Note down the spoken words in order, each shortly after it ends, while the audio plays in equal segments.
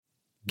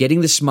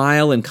Getting the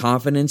smile and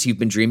confidence you've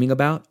been dreaming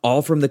about,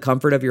 all from the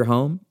comfort of your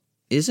home,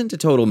 isn't a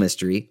total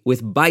mystery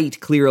with Byte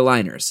clear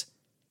aligners.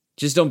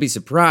 Just don't be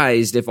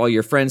surprised if all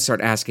your friends start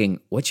asking,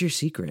 "What's your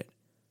secret?"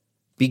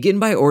 Begin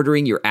by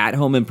ordering your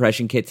at-home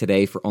impression kit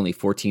today for only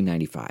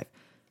 $14.95.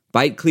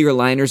 Byte clear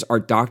aligners are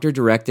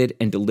doctor-directed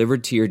and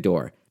delivered to your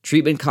door.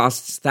 Treatment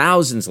costs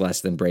thousands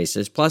less than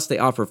braces, plus they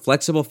offer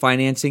flexible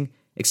financing,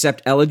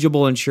 accept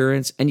eligible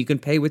insurance, and you can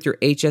pay with your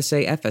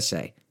HSA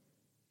FSA.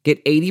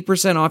 Get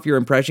 80% off your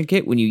impression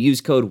kit when you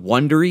use code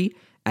WONDERY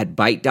at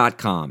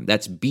Byte.com.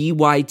 That's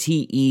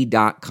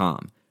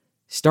BYTE.com.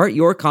 Start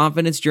your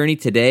confidence journey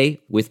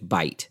today with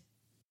Byte.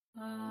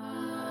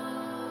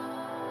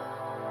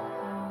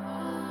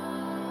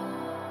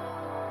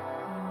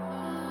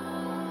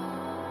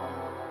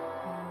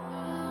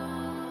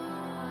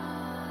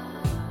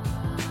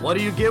 What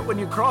do you get when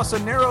you cross a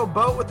narrow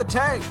boat with a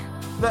tank?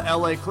 The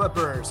LA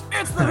Clippers.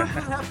 It's the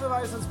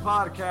Hefeweizens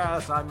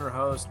podcast. I'm your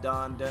host,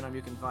 Don Denham.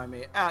 You can find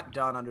me at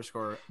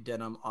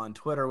Don_Denham on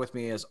Twitter. With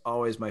me, as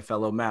always, my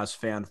fellow Mavs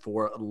fan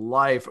for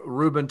life,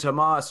 Ruben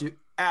Tomas. You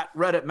at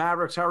Reddit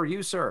Mavericks. How are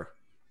you, sir?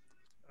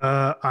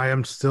 I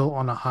am still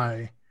on a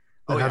high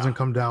that hasn't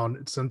come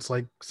down since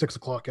like 6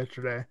 o'clock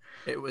yesterday.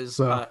 It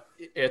was.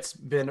 It's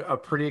been a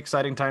pretty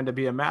exciting time to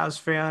be a Mavs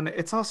fan.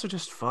 It's also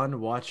just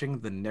fun watching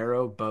the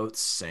narrow boat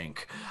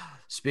sink.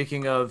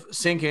 Speaking of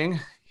sinking,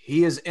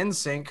 he is in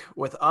sync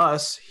with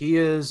us. He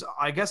is,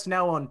 I guess,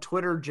 now on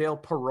Twitter jail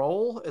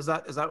parole. Is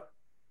that?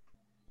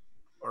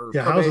 Or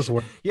yeah, probation? how's this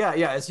work?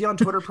 Yeah. Is he on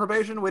Twitter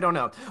probation? We don't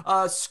know.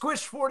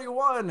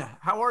 Squish41.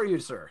 How are you,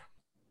 sir?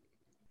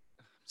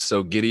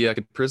 So giddy I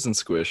could prison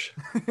squish.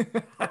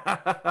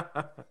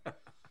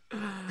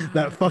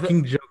 That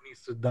fucking joke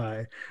needs to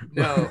die.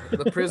 No,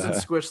 the prison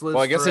squish lives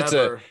well, I guess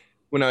forever.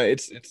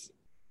 it's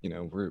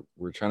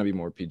we're trying to be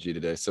more PG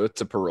today, so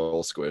it's a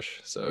parole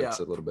squish. So it's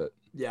a little bit.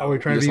 Yeah, are we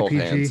trying to be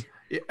PG?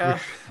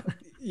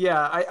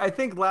 Yeah, I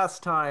think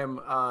last time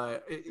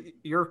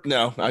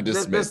No, I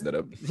just messed that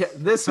up. Yeah,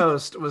 this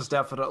host was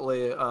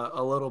definitely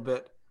a little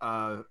bit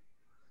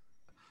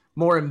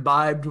more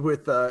imbibed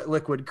with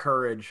liquid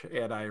courage,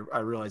 and I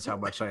realized how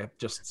much I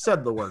just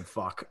said the word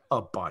fuck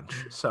a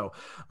bunch. So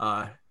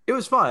it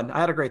was fun. I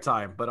had a great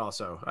time, but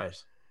also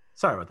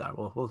sorry about that.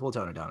 We'll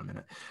tone it down in a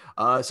minute.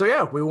 So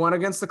yeah, we won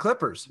against the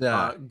Clippers.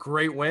 Yeah.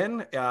 Great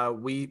win.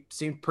 We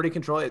seemed pretty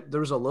controlled. There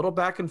was a little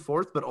back and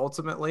forth, but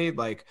ultimately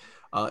like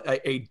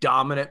a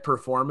dominant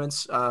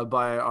performance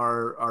by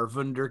our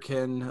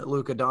wunderkind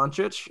Luka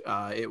Doncic.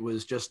 It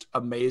was just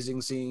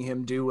amazing seeing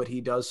him do what he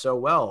does so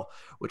well,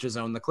 which is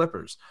own the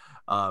Clippers.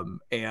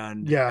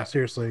 And yeah,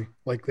 seriously,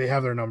 like they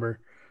have their number.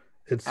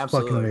 It's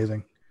absolutely fucking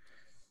amazing.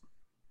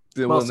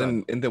 They're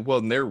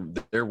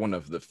one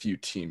of the few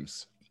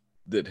teams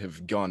that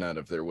have gone out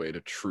of their way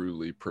to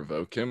truly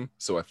provoke him.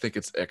 So I think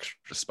it's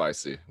extra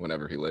spicy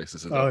whenever he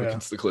laces it up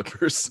against the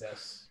Clippers.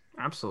 Yes,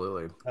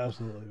 absolutely,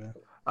 man.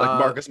 Like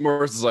Marcus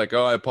Morris is like,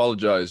 "Oh, I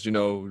apologize.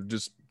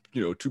 Just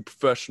two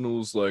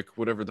professionals, like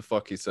whatever the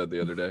fuck he said the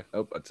other day."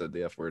 Oh, I said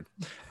the F word.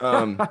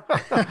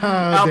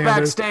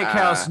 Outback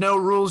Steakhouse, no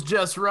rules,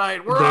 just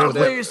right. We're on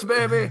lease,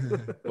 baby.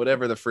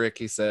 Whatever the frick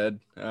he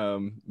said.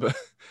 But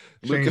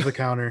Change Luka, the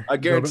counter. I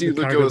guarantee you,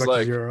 Luka was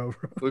like,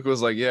 Luka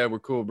was like, "Yeah, we're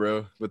cool,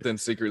 bro." But then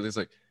secretly, he's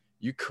like,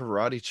 "You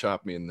karate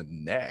chop me in the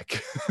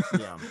neck.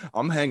 Yeah,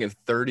 I'm hanging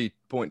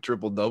 30-point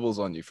triple doubles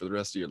on you for the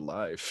rest of your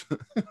life."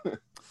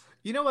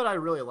 You know what I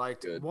really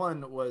liked?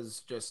 One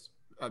was just,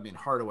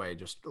 Hardaway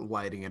just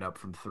lighting it up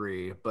from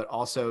three, but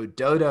also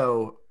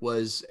Dodo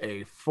was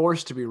a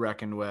force to be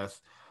reckoned with.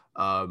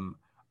 I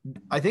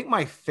think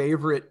my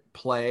favorite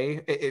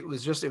play, it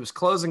was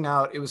closing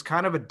out. It was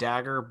kind of a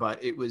dagger,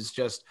 but it was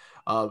just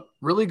a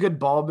really good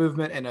ball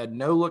movement and a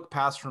no-look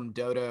pass from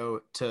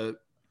Dodo to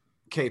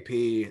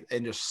KP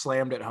and just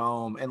slammed it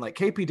home. And like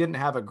KP didn't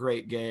have a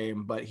great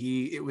game, but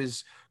it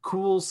was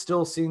cool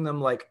still seeing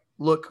them like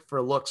look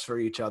for looks for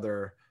each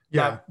other.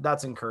 Yeah,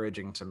 that's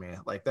encouraging to me.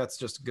 Like that's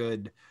just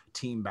good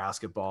team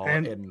basketball,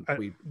 and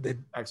we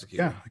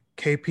executed. Yeah,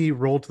 KP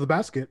rolled to the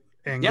basket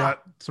and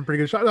got some pretty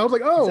good shots. I was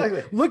like,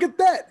 exactly. Look at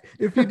that!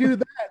 If you do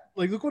that,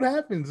 like, look what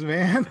happens,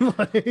 man.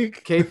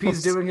 Like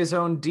KP's doing his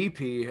own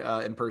DP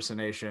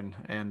impersonation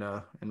and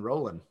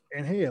rolling.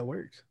 And hey, it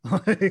worked.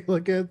 Like,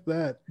 look at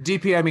that.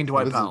 DP, I mean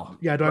Dwight Powell.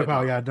 Yeah, Dwight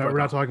Powell. Yeah, we're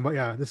not talking about.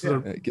 Yeah, this is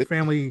a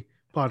family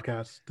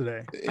podcast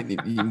today.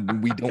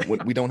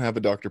 We don't have a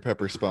Dr.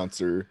 Pepper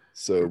sponsor,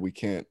 so we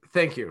can't.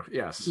 Thank you.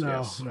 Yes.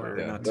 That's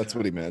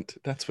what he meant.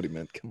 That's what he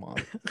meant. Come on.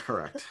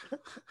 Correct.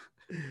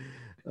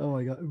 Oh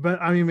my god.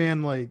 But I mean,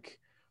 man, like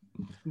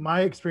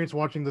my experience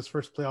watching this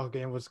first playoff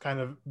game was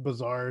kind of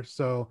bizarre.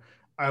 So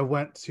I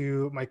went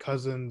to my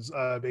cousin's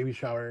baby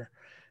shower.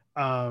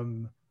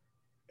 And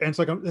it's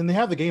like, and they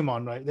have the game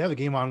on, right? They have the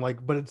game on,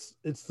 like, but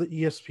it's the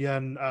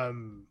ESPN,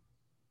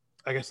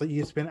 I guess the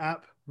ESPN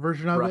app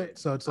version of it.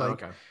 So it's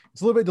like,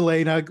 it's a little bit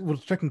delayed. And I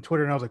was checking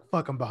Twitter and I was like,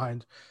 fuck, I'm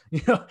behind,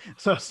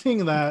 So I was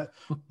seeing that.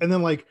 And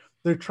then like,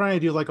 they're trying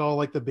to do like all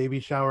like the baby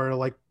shower,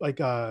 like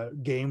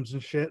games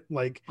and shit.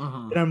 Like,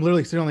 and I'm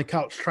literally sitting on the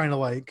couch trying to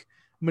like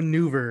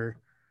maneuver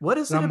What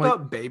is it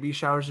about baby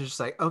showers? It's just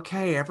like,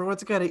 okay,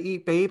 everyone's got to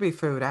eat baby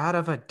food out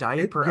of a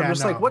diaper. I'm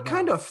just like, what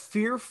kind of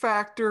fear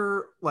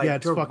factor, like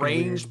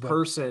deranged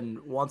person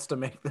wants to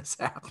make this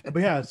happen?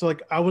 But yeah, so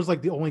like I was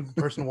like the only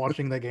person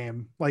watching the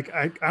game. Like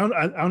I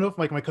don't know if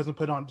like my cousin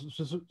put on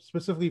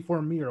specifically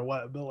for me or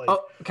what, but like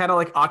kind of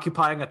like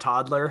occupying a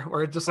toddler,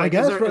 where it's just like,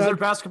 is there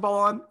basketball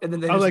on? And then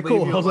they I was like,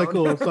 cool. I was like,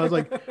 cool. So I was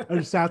like, I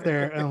just sat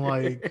there and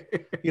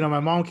like, you know, my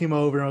mom came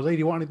over and I was like, hey, do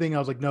you want anything? I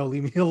was like, no,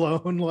 leave me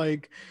alone.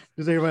 Like,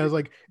 just everybody was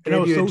like. And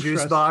gave you a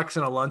juice box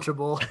and a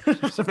Lunchable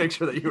just to make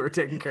sure that you were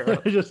taken care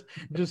of.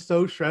 just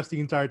so stressed the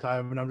entire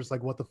time, and I'm just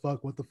like, what the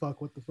fuck,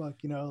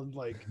 you know?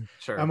 Like,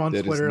 sure. I'm on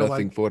Twitter. Is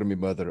nothing for me,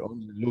 mother.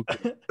 Only look.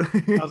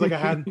 I was like,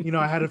 I've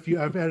had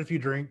a few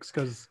drinks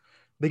because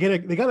they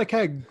got a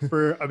keg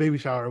for a baby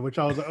shower, which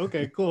I was like,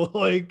 okay, cool,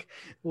 like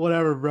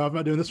whatever, bro. I'm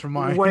not doing this for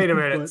mine. Wait a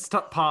minute,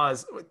 stop,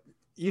 pause.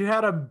 You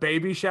had a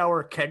baby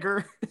shower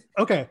kegger?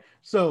 Okay,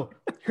 so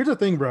here's the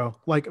thing, bro.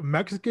 Like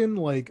Mexican,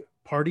 like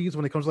parties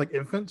when it comes to like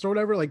infants or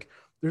whatever, like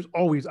there's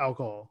always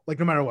alcohol, like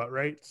no matter what,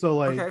 right? So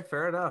like, okay,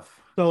 fair enough.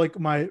 So like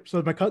my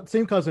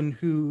same cousin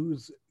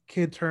whose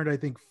kid turned I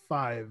think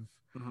 5,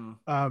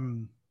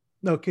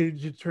 no, kid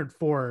just turned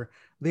 4.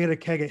 They had a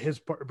keg at his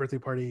birthday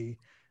party.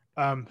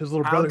 His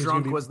little brother. How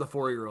drunk was the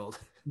 4-year-old?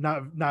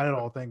 Not at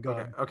all, thank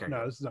God. Okay.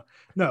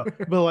 No,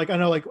 but like I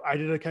know, like I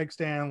did a keg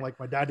stand, like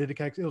my dad did a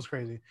keg. It was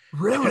crazy.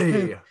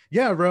 Really?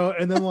 Yeah, bro.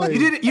 And then like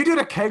you did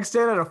a keg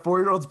stand at a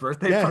 4-year-old's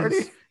birthday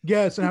party?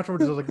 Yes, and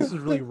afterwards I was like, this is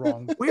really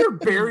wrong. We are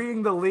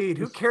burying the lead.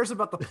 Who cares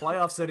about the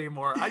playoffs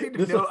anymore? I need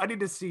to know. I need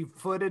to see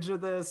footage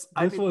of this.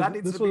 That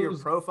needs to be your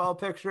profile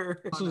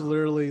picture. This was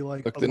literally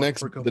like the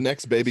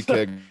next baby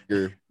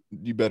kegger.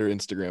 You better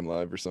Instagram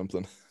live or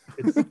something.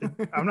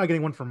 I'm not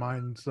getting one for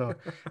mine, so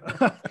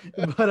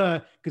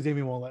but because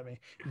Amy won't let me.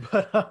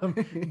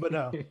 But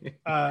no.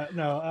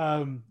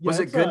 Was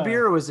it good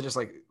beer or was it just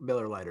like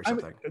Miller Lite or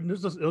something? It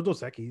was Dos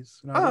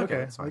Equis.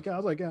 Okay. Like, I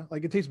was like, yeah,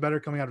 like it tastes better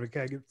coming out of a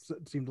keg.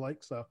 It seemed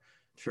like so.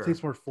 Sure. It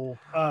tastes more full.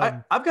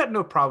 I've got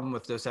no problem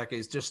with Dos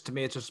Equis. Just to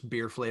me, it's just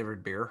beer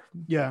flavored beer.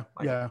 Yeah,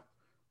 yeah.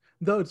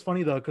 Though it's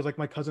funny though, because like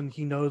my cousin,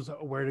 he knows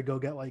where to go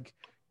get like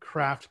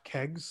craft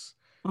kegs.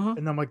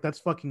 And I'm like, that's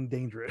fucking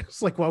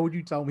dangerous. Like, why would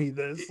you tell me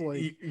this?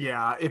 Like,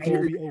 yeah, if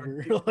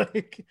you're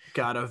like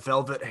got a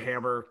Velvet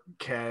Hammer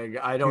keg,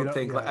 I don't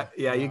think.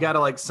 You got to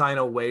like sign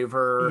a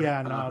waiver.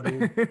 Yeah, no,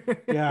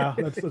 dude. Yeah,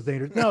 that's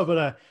dangerous. No,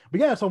 but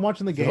yeah. So I'm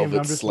watching the game. Velvet and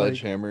I'm just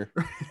Sledgehammer.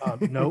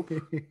 Like, nope.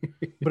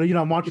 But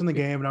I'm watching the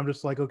game and I'm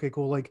just like, okay,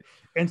 cool. Like,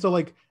 and so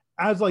like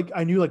as like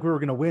I knew like we were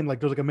gonna win.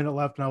 Like there's like a minute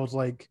left, and I was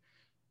like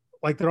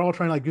they're all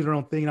trying to like do their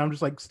own thing, and I'm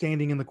just like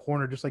standing in the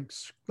corner, just like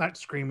not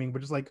screaming, but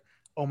just like.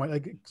 Oh my,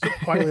 like so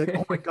quietly, like,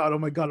 oh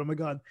my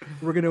god,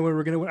 we're gonna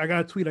win. I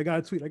gotta tweet.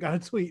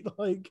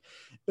 Like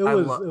it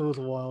was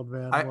wild,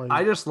 man.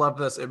 I just love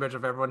this image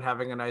of everyone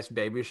having a nice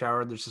baby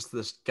shower. There's just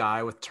this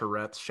guy with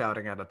Tourette's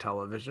shouting at a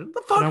television.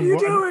 The fuck are you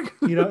doing?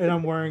 And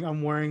I'm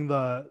wearing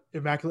the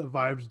Immaculate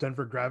Vibes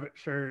Denver Gravit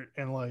shirt,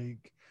 and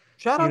like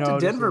shout out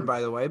to Denver,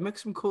 by the way. Make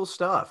some cool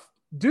stuff,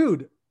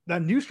 dude.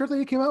 That new shirt that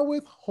you came out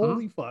with,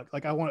 holy fuck!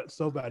 Like I want it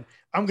so bad.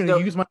 I'm gonna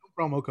use my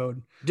promo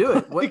code. Do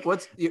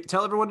it.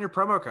 Tell everyone your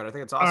promo code. I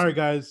think it's awesome. All right,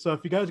 guys. So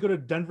if you guys go to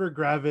Denver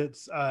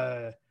Gravit's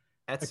Etsy,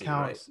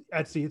 accounts,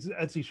 right? It's an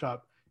Etsy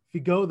shop. If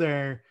you go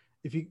there,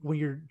 when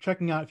you're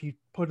checking out, if you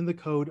put in the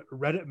code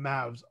Reddit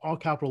Mavs, all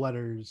capital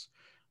letters,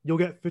 you'll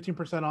get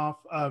 15% off.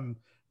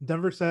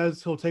 Denver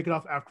says he'll take it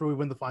off after we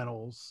win the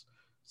finals,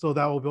 so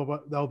that will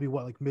be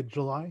what, like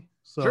mid-July.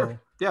 So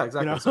sure. Yeah,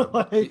 exactly.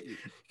 So, you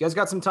guys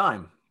got some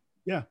time.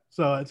 Yeah,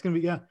 so it's gonna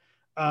be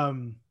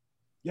man,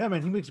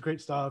 he makes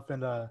great stuff.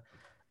 And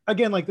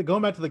again, like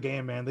going back to the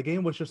game, man, the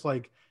game was just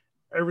like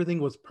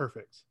everything was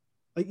perfect.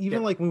 Like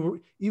even like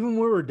when we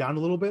were down a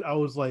little bit, I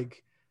was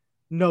like,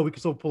 no, we can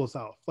still pull this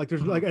out. Like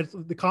there's like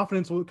the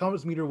confidence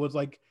meter was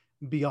like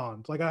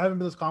beyond. Like I haven't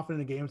been this confident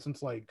in a game since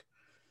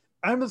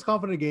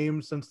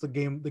the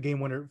game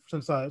winner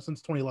since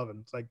 2011.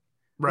 It's like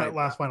that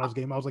last finals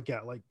game. I was like,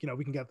 yeah, like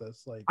we can get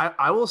this. Like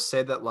I will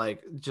say that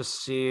like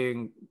just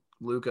seeing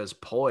Luka's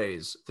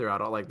poise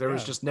throughout all, like there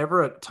was just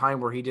never a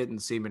time where he didn't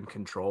seem in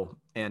control,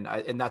 and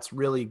that's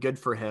really good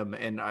for him.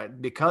 And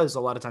because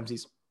a lot of times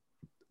he's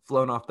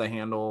flown off the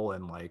handle,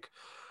 and like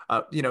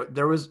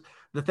there was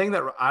the thing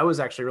that I was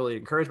actually really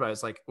encouraged by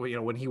is like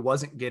when he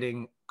wasn't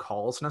getting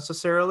calls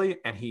necessarily,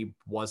 and he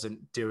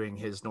wasn't doing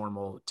his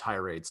normal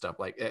tirade stuff.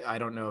 Like I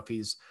don't know if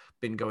he's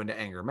been going to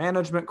anger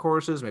management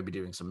courses, maybe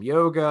doing some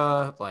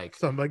yoga, like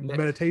some like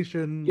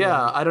meditation.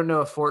 Yeah, I don't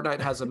know if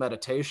Fortnite has a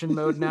meditation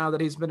mode now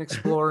that he's been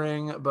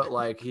exploring, but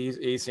like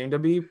he seemed to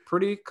be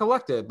pretty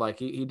collected. Like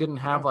he didn't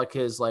have like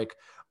his like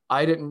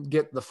I didn't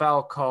get the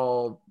foul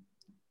call,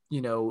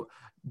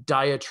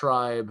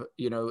 diatribe,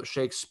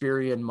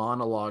 Shakespearean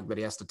monologue that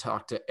he has to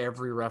talk to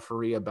every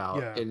referee about.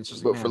 Yeah. And it's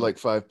just for like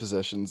 5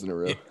 possessions in a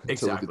row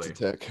until he gets a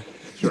tech.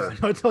 Sure.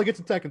 Until he gets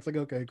a tech, it's like,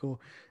 okay,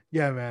 cool.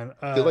 Yeah, man.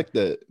 I feel like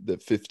the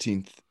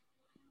 15th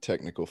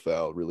technical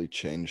foul really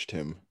changed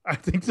him. I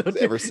think so.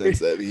 Ever since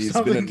that, he's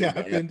been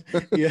happened.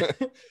 Yeah.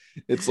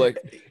 It's like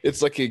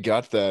he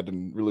got that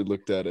and really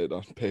looked at it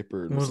on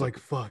paper and was like,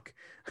 "Fuck,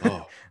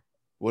 oh,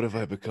 what have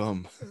I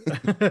become?"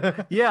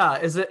 Yeah,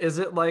 is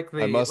it like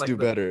I must do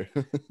better?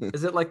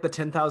 Is it like the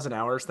 10,000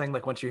 hours thing?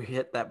 Like once you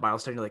hit that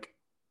milestone, you're like,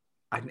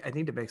 I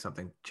need to make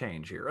something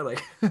change here.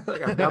 Like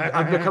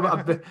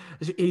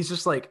he's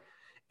just like,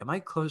 am I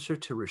closer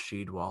to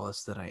Rasheed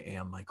Wallace than I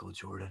am Michael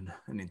Jordan?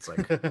 And it's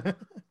like,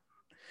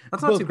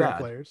 that's not too bad.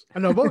 Players. I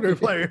know both great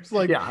players.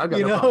 Like, yeah, I've got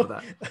no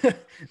problem with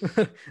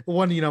that.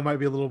 One, might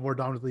be a little more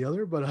dominant than the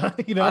other, but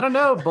I don't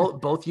know.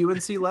 Both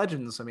UNC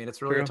legends. I mean,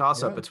 it's really a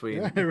toss up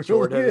between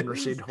Jordan and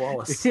Rasheed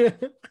Wallace.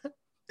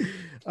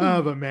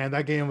 But man,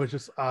 that game was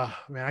just,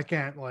 man,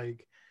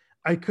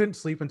 I couldn't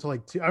sleep until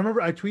like 2. I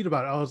remember I tweeted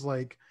about it. I was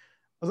like,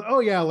 oh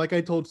yeah, like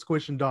I told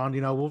Squish and Don,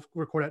 we'll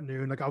record at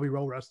noon. Like I'll be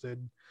well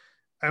rested.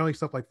 I only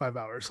slept like 5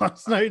 hours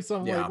last night, so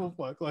I'm like, well,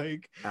 fuck,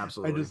 like,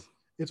 absolutely.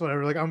 It's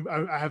whatever. Like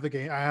I have the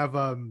game. I have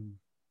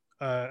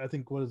I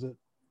think what is it,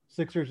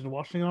 Sixers and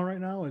Washington on right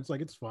now. And it's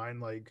like it's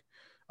fine. Like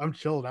I'm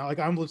chilled out. Like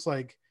I'm just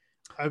like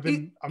I'm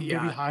gonna be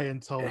high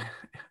until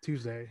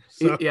Tuesday.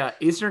 So. Yeah,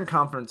 Eastern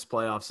Conference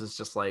playoffs is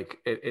just like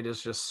it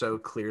is just so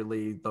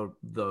clearly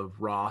the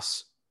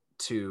Ross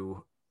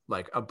to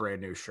like a brand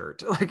new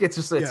shirt. Like it's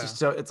just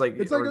so it's like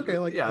okay,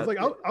 like yeah, it's like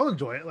I'll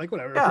enjoy it. Like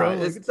whatever. Yeah, bro.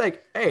 it's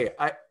like hey,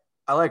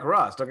 I like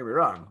Ross, don't get me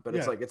wrong, but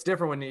it's like it's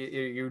different when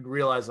you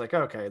realize like,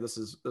 okay, this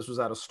was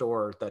at a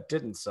store that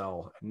didn't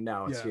sell and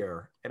now it's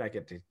here and I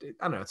get to,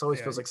 I don't know, it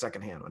always feels like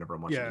secondhand whenever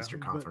I'm watching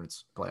Eastern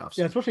Conference playoffs.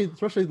 Yeah, especially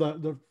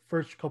the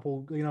first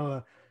couple,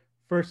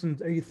 first and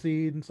 8th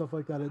seed and stuff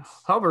like that.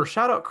 However,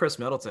 shout out Chris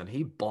Middleton.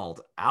 He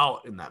balled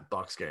out in that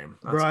Bucks game.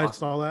 That's awesome. I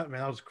saw that,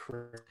 man. That was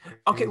crazy.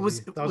 Okay,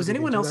 was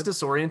anyone else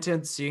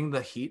disoriented seeing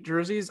the Heat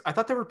jerseys? I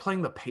thought they were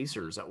playing the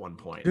Pacers at one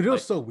point. Dude, it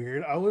was so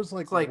weird. I was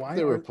like why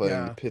they were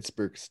playing the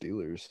Pittsburgh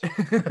Steelers.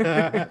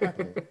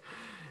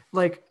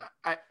 Like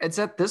it's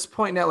at this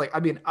point now, like, I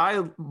mean,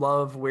 I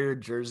love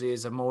weird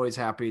jerseys. I'm always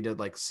happy to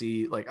like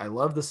see, like, I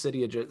love the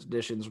city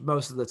editions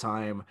most of the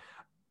time.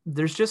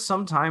 There's just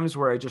some times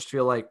where I just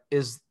feel like,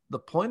 is the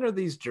point of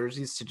these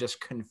jerseys to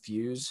just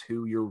confuse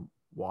who you're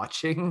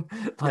watching?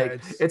 Like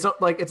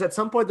it's at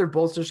some point they're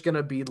both just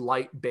gonna be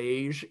light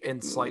beige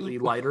and slightly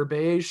lighter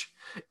beige,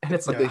 and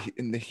it's like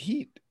in the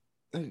Heat,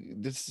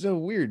 it's so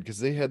weird because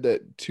they had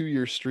that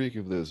 2-year streak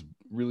of those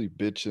really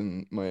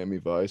bitchin' Miami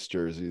Vice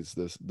jerseys,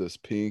 this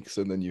pinks,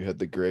 and then you had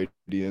the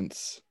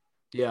gradients,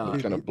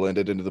 kind of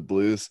blended into the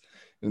blues.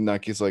 And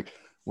Nike's like,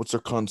 what's our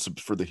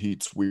concept for the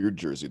Heat's weird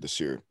jersey this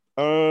year?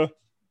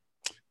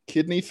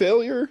 Kidney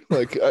failure?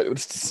 Like,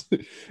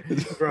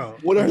 bro,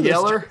 what are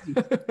Yeller?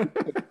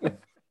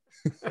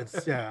 It's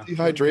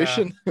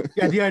dehydration.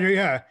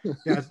 Yeah,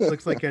 it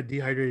looks like a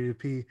dehydrated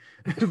pee.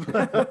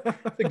 That's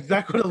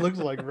exactly what it looks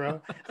like,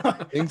 bro.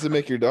 Things that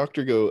make your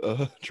doctor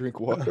go, drink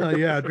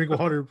water. Drink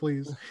water,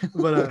 please.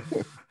 But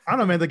I don't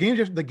know, man. The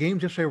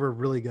games yesterday were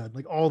really good.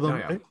 Like all of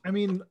them. I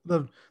mean,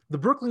 the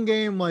Brooklyn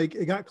game, like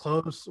it got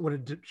close when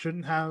it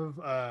shouldn't have.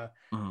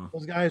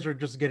 Those guys are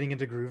just getting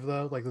into groove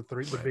though. Like the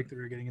big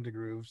three are getting into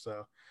groove.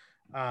 So,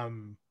 I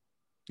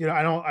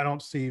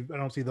don't see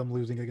them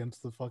losing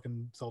against the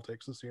fucking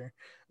Celtics this year.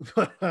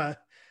 But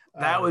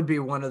that would be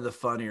one of the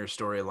funnier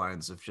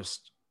storylines of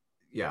just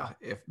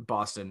if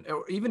Boston,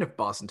 or even if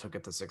Boston took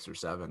it to 6 or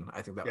 7,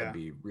 I think that would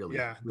be really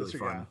really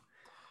fun. Yeah.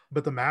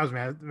 But the Mavs,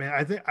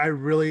 man, I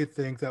really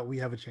think that we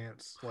have a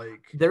chance.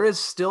 Like there is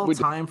still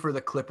time for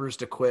the Clippers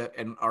to quit,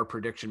 and our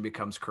prediction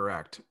becomes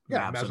correct.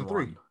 Yeah, Mavs in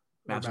 3.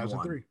 Mavs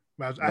in 3.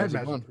 I had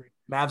Mavs in 3.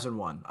 Mavs in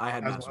 1. I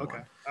had Mavs in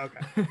 1.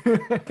 Okay.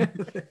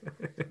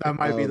 That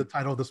might be the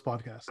title of this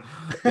podcast.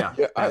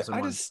 I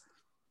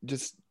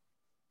just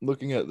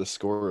looking at the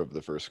score of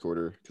the first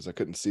quarter, because I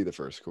couldn't see the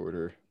first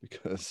quarter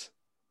because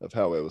of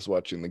how I was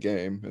watching the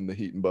game and the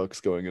Heat and Bucks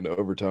going into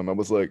overtime. I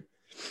was like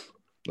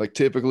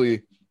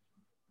typically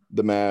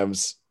the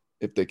Mavs,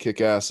 if they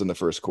kick ass in the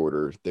first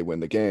quarter, they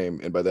win the game.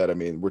 And by that, I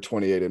mean, we're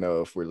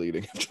 28-0 if we're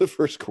leading after the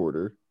first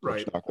quarter.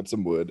 Right. Knock on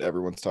some wood.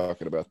 Everyone's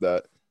talking about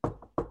that.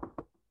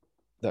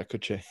 That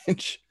could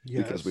change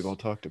because we've all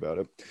talked about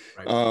it.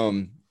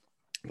 Right.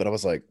 But I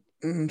was like,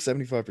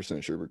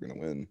 75% sure we're going to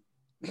win.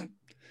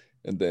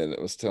 And then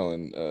I was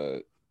telling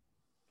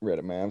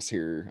Reddit Mavs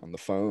here on the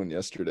phone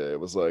yesterday, it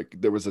was like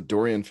there was a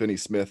Dorian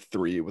Finney-Smith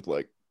 3 with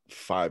like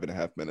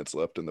 5.5 minutes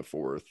left in the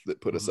fourth that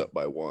put us up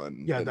by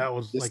 1. Yeah, and that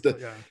was like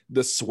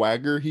the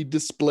swagger he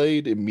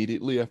displayed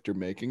immediately after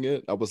making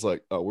it. I was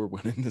like, oh, we're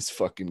winning this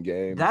fucking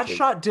game. That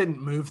shot didn't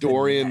move.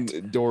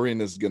 Dorian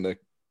is gonna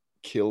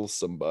kill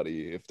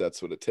somebody if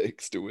that's what it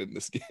takes to win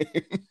this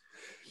game.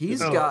 He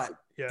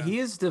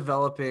is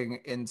developing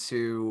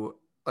into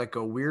like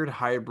a weird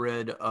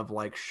hybrid of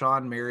like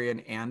Sean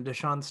Marion and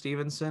Deshaun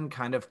Stevenson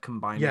kind of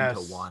combined into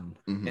one.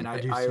 Mm-hmm. And I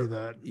do see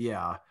that.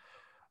 Yeah.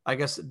 I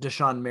guess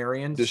Deshaun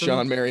Marion.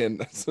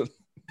 That's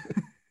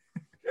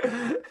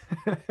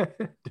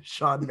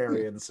Sean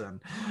Marionson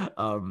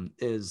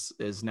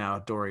is now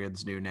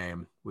Dorian's new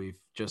name. We've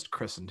just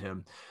christened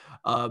him.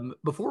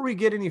 Before we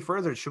get any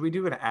further, should we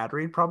do an ad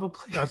read? Probably.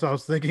 That's what I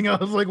was thinking. I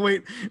was like,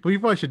 wait, we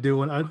probably should do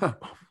one.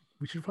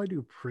 We should probably do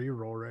a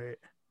pre-roll, right?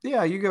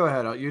 Yeah, you go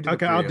ahead. You do.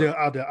 Okay, I'll do it.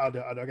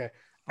 Okay.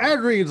 Ad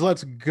reads.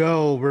 Let's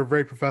go. We're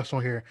very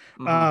professional here.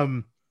 Mm-hmm.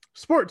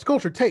 Sports,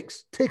 culture,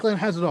 takes. Takeland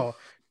has it all.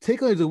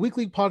 Takeland is a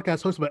weekly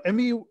podcast hosted by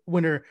Emmy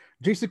winner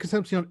Jason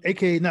Concepcion,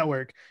 aka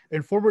Network,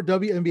 and former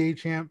WNBA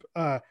champ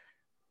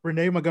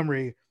Renee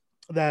Montgomery.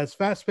 That is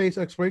fast-paced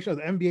exploration of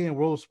the NBA and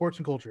world of sports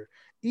and culture.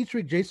 Each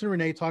week, Jason and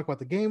Renee talk about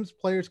the games,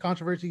 players,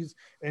 controversies,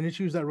 and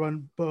issues that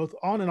run both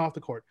on and off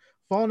the court.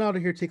 Follow now to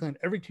hear Takeland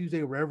every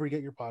Tuesday wherever you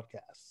get your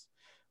podcasts.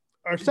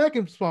 Our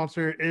second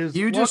sponsor is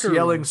you just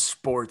yelling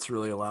sports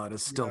really loud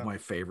is still my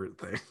favorite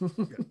thing.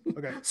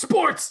 Okay,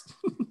 sports.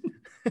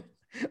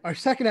 Our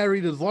second ad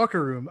read is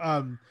Locker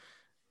Room.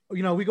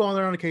 We go on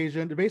there on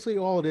occasion. Basically,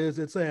 all it is,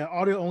 it's an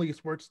audio-only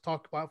sports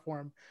talk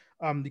platform.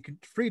 You can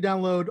free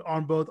download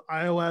on both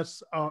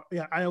iOS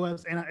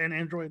and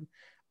Android.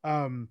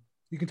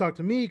 You can talk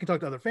to me. You can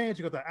talk to other fans.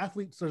 You got the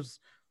athletes. There's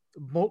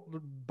a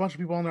bunch of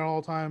people on there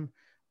all the time.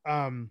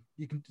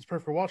 It's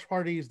perfect for watch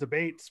parties,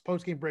 debates,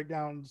 post-game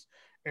breakdowns,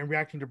 and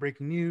reacting to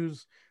breaking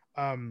news.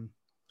 Again,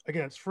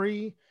 it's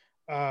free.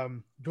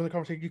 Join the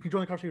conversation. You can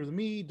join the conversation with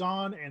me,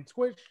 Don, and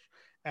Squish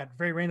at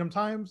very random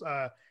times.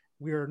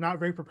 We are not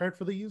very prepared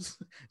for these,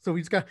 so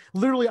we just got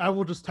literally. I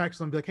will just text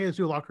them, be like, "Hey, let's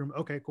do a locker room."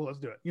 Okay, cool, let's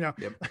do it.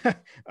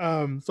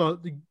 Yep. So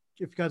if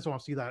you guys want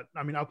to see that,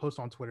 I mean, I'll post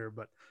on Twitter,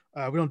 but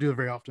we don't do it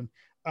very often.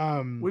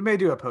 We may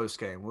do a post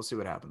game. We'll see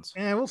what happens.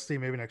 And we'll see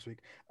maybe next week.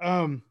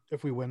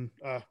 If we win,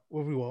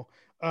 we will.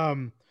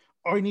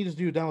 All you need is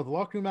to download the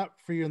Locker Room app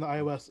for you in the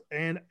iOS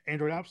and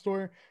Android App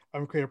Store.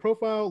 Create a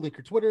profile, link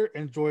your Twitter,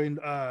 and join.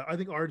 I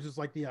think ours is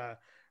like the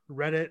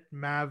Reddit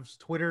Mavs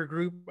Twitter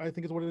group, I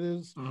think is what it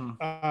is.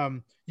 Mm-hmm.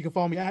 You can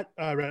follow me at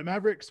Reddit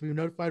Mavericks to be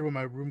notified when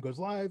my room goes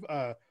live.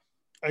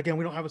 Again,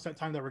 we don't have a set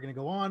time that we're going to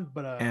go on,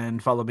 but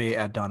and follow me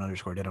at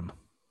Don_Didham.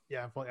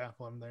 Yeah,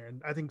 follow him there,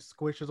 and I think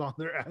Squish is on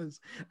there as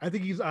I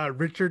think he's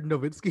Richard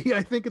Nowitzki.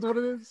 I think is what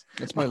it is.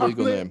 That's my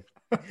legal name.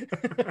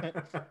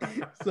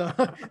 So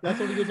that's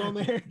what he goes on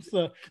there.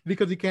 So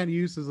because he can't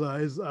use his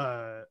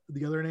the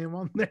other name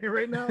on there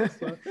right now.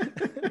 So.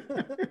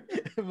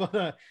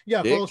 But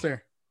yeah, Dick. Follow us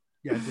there.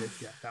 Yeah,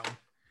 that one.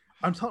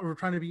 I'm telling we're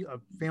trying to be a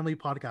family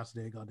podcast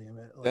today. God damn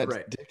it! That's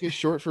right. Dick is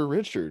short for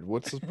Richard.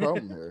 What's the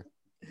problem here?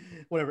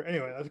 Whatever.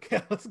 Anyway,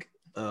 okay, let's go.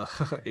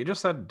 You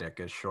just said Dick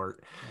is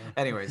short.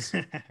 Anyways,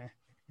 Dick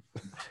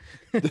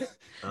is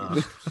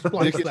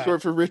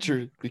short for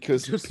Richard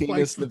because just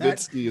Penis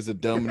Nowitzki is a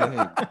dumb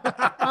name.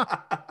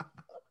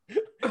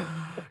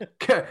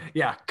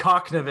 Yeah,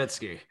 Cock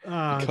Nowitzki.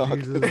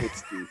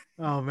 Nowitzki.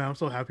 Oh man, I'm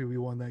so happy we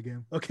won that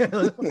game. Okay.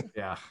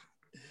 Yeah.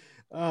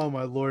 Oh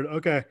my lord.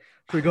 Okay.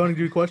 Should we go and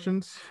do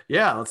questions?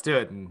 Yeah, let's do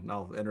it, and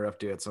I'll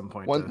interrupt you at some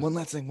point. One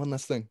last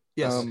thing.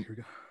 Yes. Here we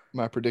go.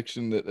 My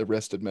prediction that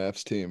Arrested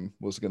Mavs team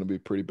was going to be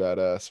pretty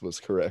badass was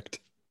correct.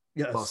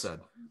 Yes. Well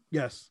said.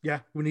 Yes. Yeah.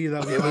 We needed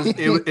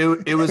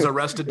that. It was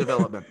Arrested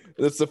Development.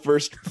 That's the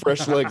first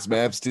fresh legs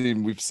Mavs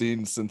team we've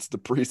seen since the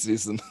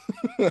preseason.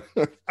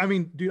 I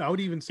mean, dude, I would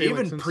even say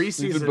even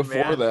preseason, even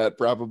before that,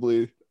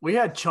 probably. We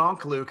had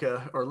Chonk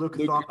Luka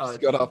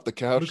just got off the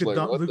couch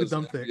Luka like, Luka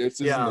Doncic.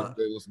 Yeah.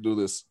 Let's do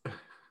this.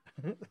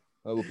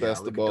 I will pass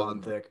the ball.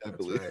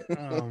 Right.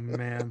 Oh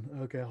man.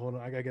 Okay, hold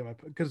on. I gotta get my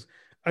because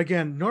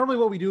again, normally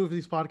what we do with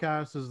these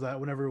podcasts is that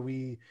whenever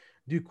we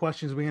do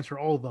questions, we answer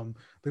all of them.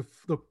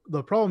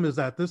 The problem is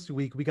that this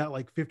week we got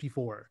like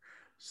 54.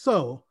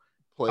 So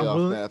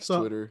playoff maps,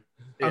 Twitter,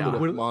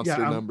 monster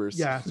numbers.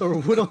 Yeah, so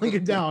we're whittling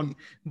it down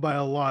by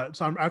a lot.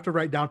 So I have to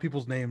write down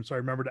people's names so I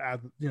remember to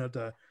add,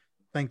 to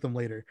thank them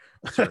later.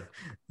 Sure.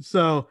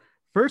 So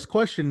first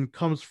question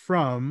comes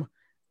from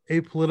a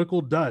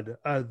political dud.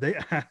 They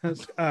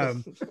ask,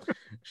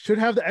 should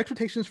have the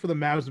expectations for the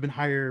Mavs been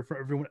higher for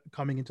everyone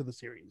coming into the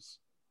series?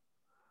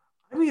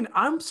 I mean,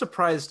 I'm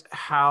surprised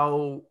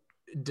how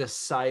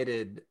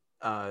decided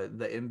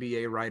the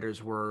NBA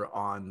writers were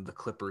on the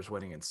Clippers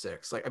winning in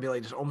 6. Like, I mean,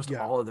 like just almost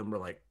all of them were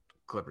like,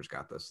 Clippers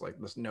got this. Like,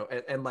 this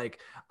and like,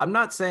 I'm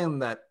not saying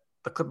that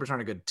the Clippers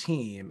aren't a good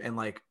team, and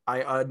like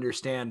I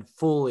understand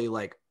fully.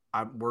 Like,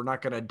 we're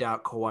not going to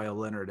doubt Kawhi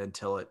Leonard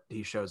until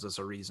he shows us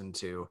a reason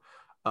to.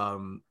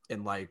 And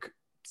like,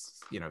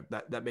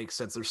 that makes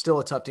sense. They're still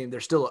a tough team. They're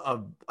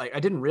still I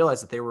didn't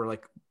realize that they were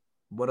like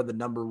one of the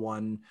number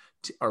one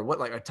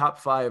a top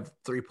 5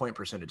 3-point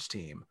percentage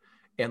team.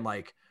 And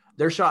like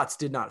their shots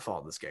did not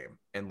fall this game.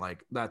 And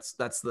like, that's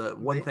the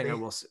one thing I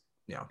will say.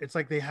 Yeah. It's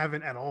like they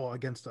haven't at all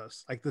against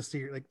us. Like this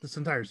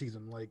entire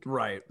season, like,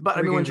 right. But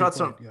I mean, when shots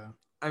don't,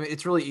 I mean,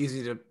 it's really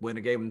easy to win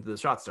a game when the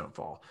shots don't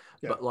fall,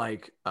 but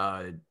like,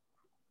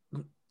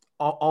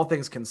 all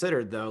things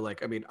considered though,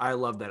 like, I mean, I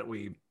love that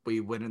we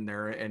went in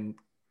there and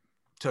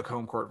took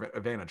home court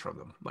advantage from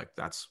them. Like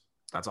that's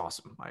that's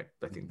awesome. I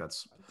think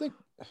that's.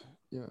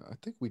 I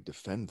think we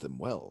defend them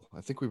well.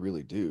 I think we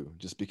really do,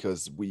 just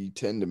because we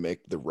tend to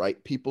make the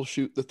right people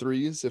shoot the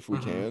threes if we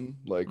can.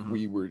 Like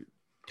we were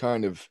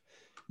kind of,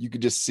 you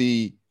could just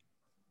see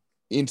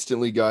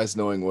instantly guys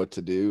knowing what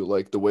to do,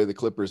 like the way the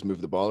Clippers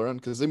move the ball around,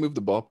 because they move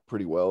the ball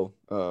pretty well.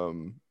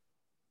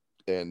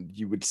 And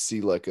you would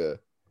see like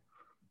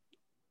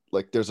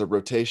there's a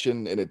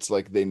rotation, and it's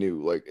like they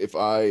knew, like, if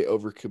I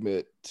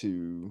overcommit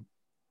to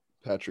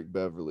Patrick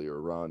Beverly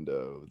or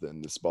Rondo,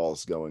 then this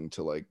ball's going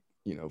to, like,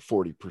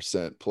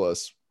 40%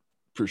 plus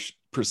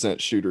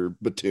percent shooter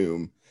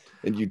Batum,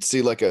 and you'd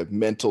see like a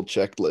mental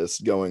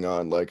checklist going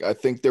on. Like, I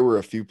think there were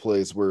a few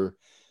plays where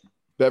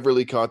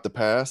Beverly caught the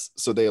pass,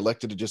 so they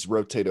elected to just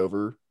rotate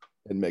over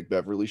and make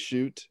Beverly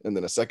shoot, and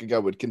then a second guy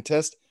would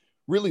contest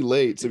really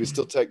late, so he's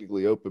still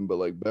technically open, but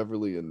like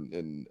Beverly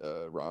and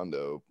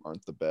Rondo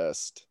aren't the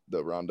best,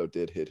 though Rondo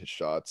did hit his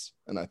shots,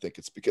 and I think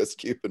it's because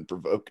Cuban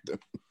provoked him.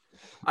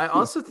 I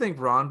also think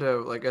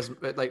Rondo,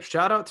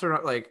 shout out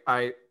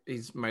to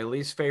he's my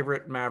least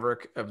favorite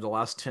Maverick of the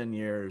last 10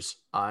 years.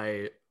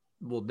 I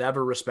will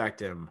never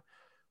respect him.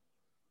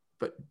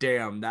 But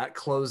damn, that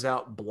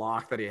closeout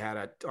block that he had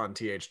on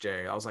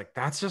THJ, I was like,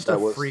 that's just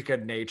freak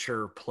of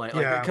nature play.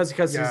 Like, because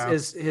his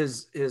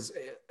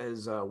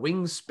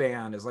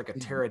wingspan is like a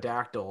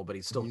pterodactyl, but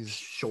he's still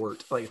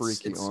short. Like,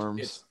 freaky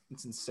arms.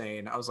 It's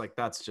insane. I was like,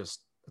 that's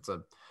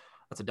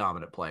a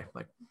dominant play.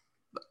 Like,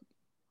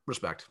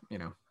 respect.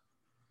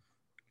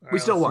 We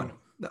still won.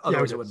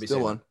 Otherwise, it would be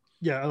still won.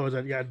 Yeah, otherwise,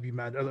 I'd be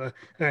mad.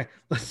 Okay,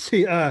 let's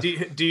see.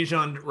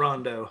 Dijon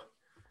Rondo.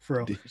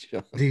 For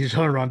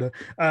Dijon Rondo.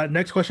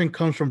 Next question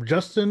comes from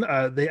Justin.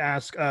 They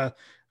ask,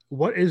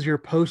 what is your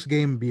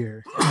post-game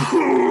beer?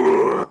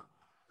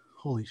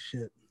 Holy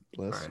shit.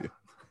 Bless you.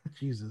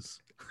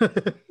 Jesus.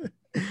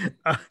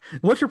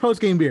 What's your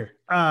post-game beer?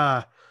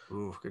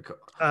 Ooh, good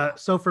call.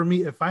 So for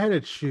me, if I had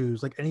to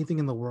choose like anything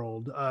in the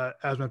world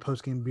as my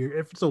post-game beer,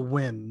 if it's a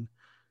win,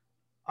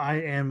 I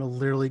am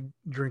literally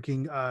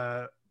drinking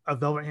a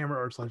Velvet Hammer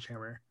or a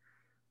Sledgehammer.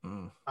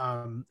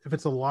 If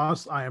it's a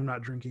loss, I am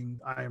not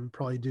drinking. I am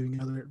probably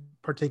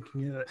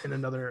partaking in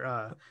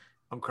another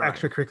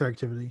extracurricular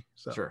activity.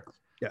 So sure,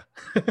 yeah,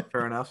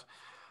 fair enough.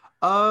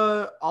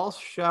 I'll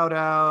shout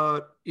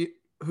out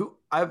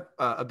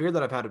a beer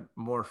that I've had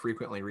more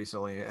frequently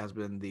recently has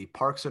been the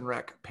Parks and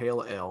Rec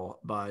Pale Ale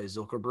by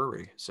Zilker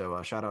Brewery.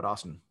 So shout out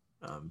Austin.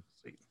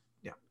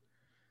 Yeah,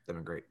 they've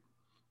been great.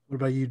 What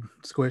about you,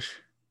 Squish?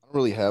 I don't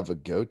really have a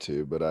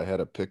go-to, but I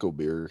had a pickle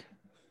beer.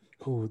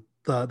 Oh,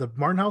 the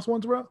Martin House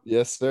ones, bro?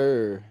 Yes,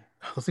 sir.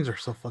 Those things are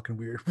so fucking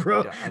weird,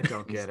 bro. Yeah, I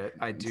don't get it.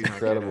 I do not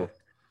incredible.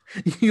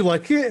 Get it. You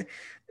like it?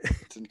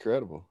 It's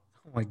incredible.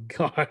 Oh my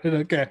god.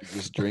 Okay. You're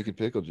just drinking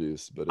pickle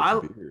juice, but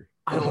it's beer.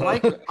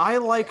 I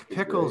like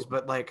pickles,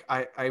 but like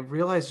I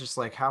realize just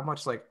like how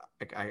much like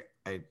I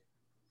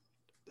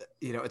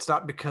it's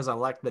not because I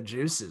like the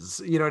juices.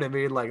 You know what I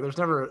mean? Like there's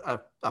never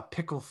a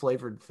pickle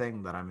flavored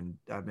thing that I'm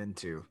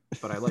into,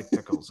 but I like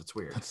pickles. It's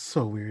weird. That's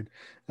so weird.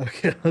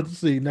 Okay, let's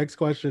see. Next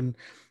question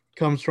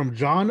comes from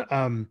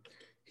John.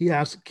 He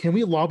asks, can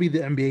we lobby the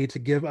NBA to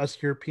give us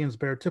Europeans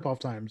better tip-off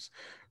times?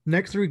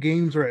 Next 3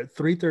 games are at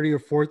 3:30 or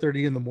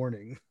 4:30 in the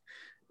morning.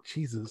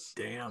 Jesus.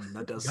 Damn,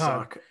 that does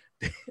suck.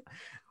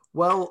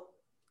 Well,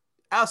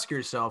 ask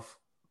yourself,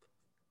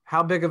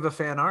 how big of a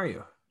fan are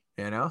you?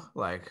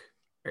 Like,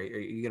 are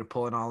you going to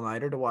pull an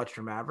all-nighter to watch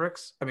your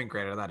Mavericks? I mean,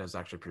 granted, that is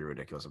actually pretty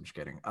ridiculous. I'm just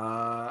kidding.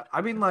 I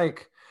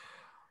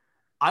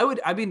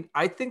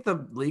think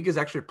the league is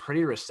actually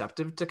pretty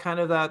receptive to kind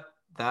of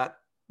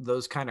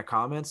those kind of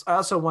comments. I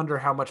also wonder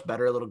how much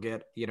better it'll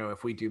get,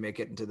 if we do make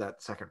it into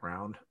that second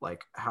round,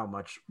 like how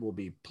much we'll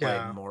be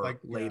playing more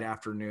late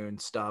afternoon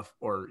stuff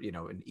or,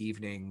 an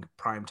evening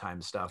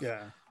primetime stuff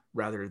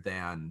rather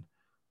than,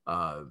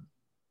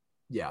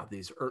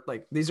 these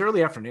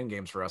early afternoon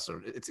games for us.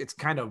 It's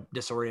kind of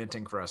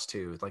disorienting for us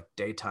too. Like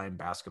daytime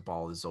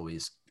basketball is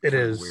always a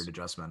weird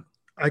adjustment.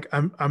 Like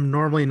I'm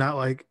normally not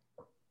like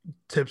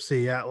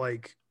tipsy at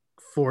like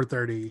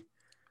 4:30,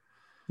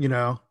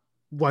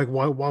 like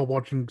while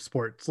watching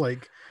sports.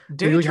 Like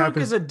day drunk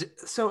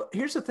so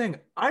here's the thing,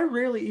 I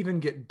rarely even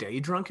get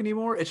day drunk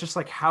anymore. It's just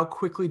like how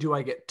quickly do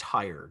I get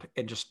tired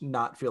and just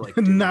not feel like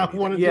not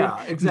want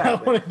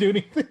to do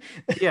anything.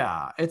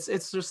 Yeah,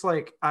 it's just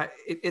like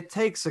it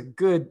takes a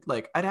good,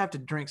 like I'd have to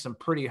drink some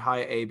pretty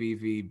high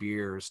ABV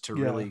beers to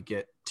really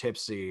get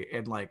tipsy,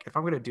 and like if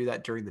I'm gonna do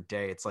that during the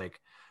day, it's like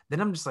then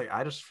I'm just like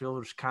I just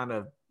feel just kind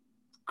of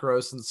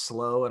gross and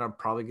slow, and I'm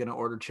probably gonna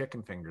order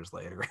chicken fingers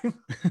later.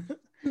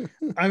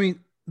 I mean,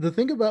 the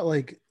thing about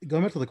like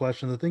going back to the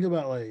question, the thing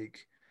about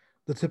like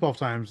the tip-off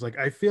times, like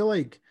I feel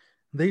like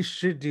they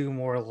should do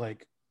more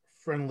like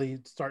friendly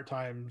start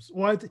times.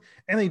 Well,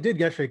 and they did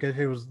yesterday because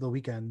it was the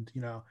weekend,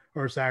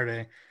 or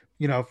Saturday,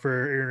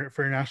 for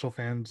international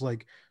fans.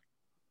 Like,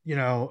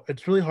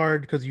 it's really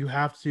hard because you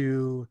have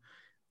to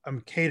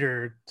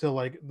cater to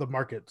like the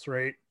markets,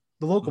 right?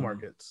 The local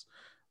markets.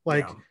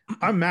 Like,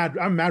 I'm mad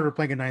we're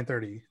playing at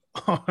 9:30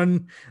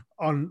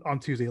 on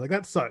Tuesday. Like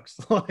that sucks.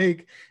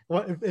 Like,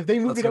 what if they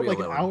moved it up like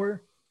an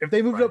hour? If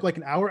they moved up like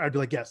an hour, I'd be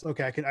like, yes,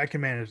 okay, I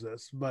can manage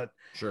this. But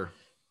sure,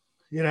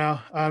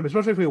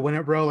 especially if we win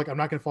it, bro. Like I'm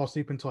not gonna fall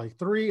asleep until like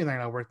 3, and then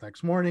I work the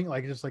next morning.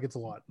 Like it's a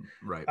lot.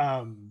 Right.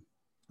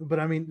 But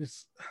I mean,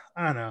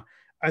 I don't know.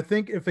 I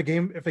think if a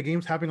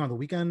game's happening on the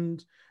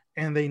weekend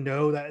and they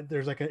know that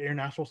there's like an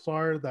international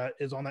star that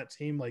is on that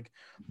team, like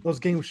those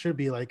games should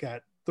be like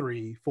at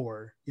 3,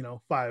 4,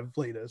 5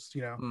 latest,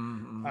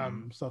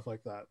 stuff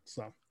like that.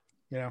 So,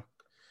 you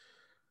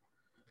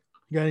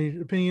got any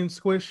opinions,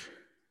 Squish?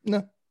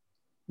 No.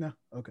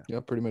 Okay.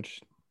 Yeah, pretty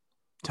much.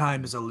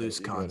 Time is a loose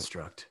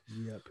construct.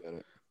 Yep.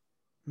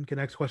 Okay.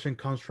 Next question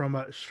comes from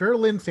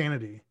Sherlyn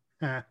Sanity.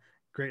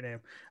 Great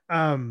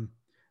name.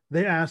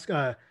 They ask,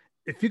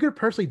 if you could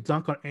personally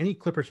dunk on any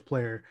Clippers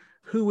player,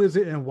 who is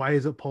it and why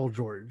is it Paul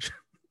George?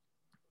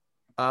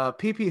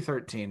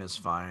 PP13 is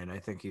fine. I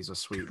think he's a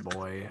sweet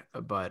boy,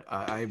 but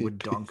I would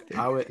dunk.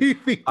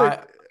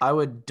 I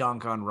would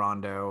dunk on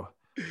Rondo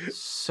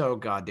so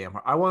goddamn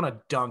hard. I want to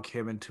dunk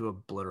him into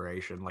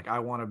obliteration. Like I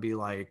want to be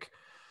like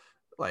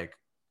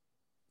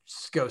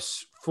go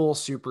full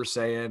Super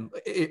Saiyan.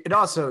 It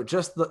also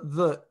just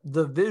the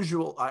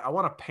visual. I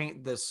want to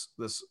paint this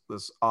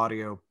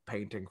audio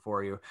painting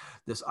for you.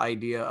 This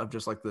idea of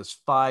just like this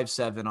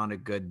 5'7" on a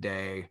good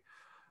day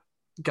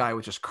guy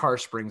with just car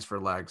springs for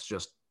legs,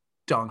 just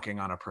dunking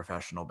on a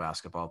professional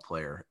basketball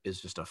player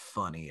is just a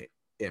funny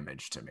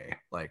image to me.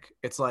 Like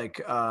it's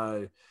like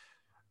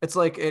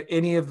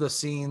any of the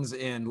scenes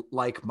in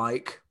Like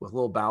Mike with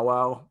Lil Bow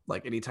Wow,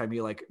 like anytime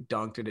he like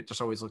dunked and it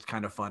just always looked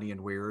kind of funny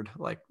and weird,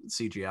 like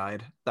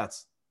CGI'd.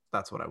 That's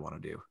what I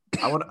want to do.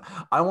 I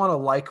want to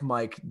Like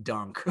Mike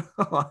dunk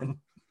on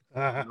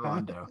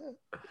Rondo,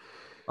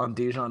 on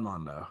Dijon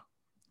Mondo.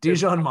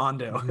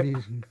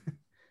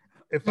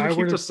 If I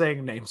were just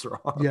saying names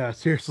wrong. Yeah,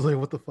 seriously,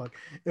 what the fuck?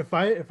 If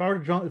I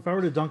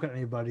were to dunk on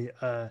anybody,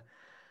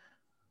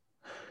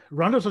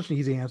 Rondo's such an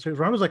easy answer.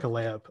 Rondo's like a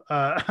layup.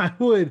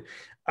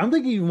 I'm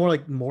thinking more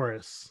like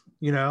Morris,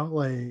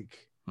 because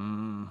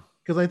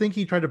I think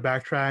he tried to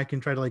backtrack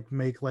and try to like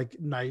make like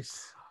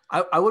nice.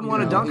 I wouldn't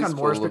want to dunk on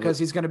Morris because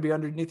he's going to be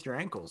underneath your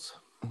ankles.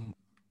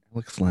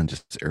 Alex Len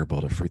just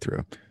airballed a free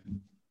throw.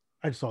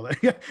 I just saw that.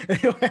 Yeah.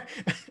 Anyway,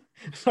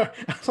 sorry,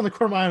 I was on the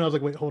corner of my eye and I was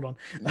like, wait, hold on.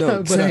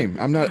 No, same.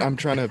 I'm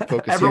trying to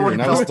focus here,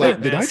 and I was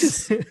like, did I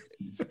just?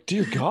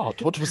 Dear God,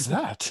 what was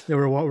that? Yeah,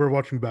 we're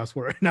watching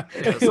basketball right now.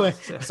 Anyway,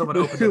 someone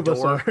opened the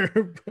door.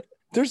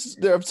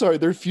 I'm sorry.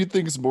 There are a few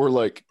things more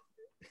like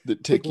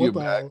that take you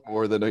back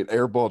more than an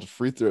airballed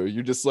free throw.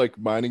 You're just like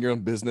minding your own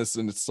business,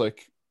 and it's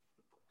like,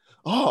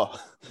 yeah,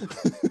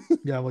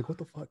 I'm like, what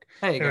the fuck?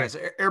 Hey guys,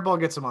 airball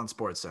gets them on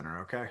Sports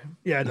Center, okay?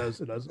 Yeah, it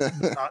does.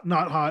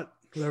 Not hot,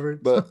 whatever.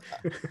 But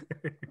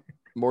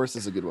Morris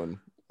is a good one.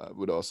 I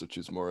would also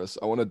choose Morris.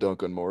 I want to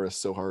dunk on Morris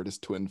so hard his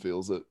twin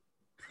feels it.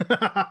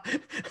 I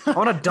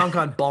want to dunk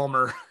on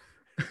Ballmer.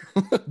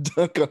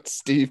 Dunk on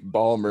Steve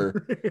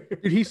Ballmer.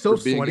 Dude, he's so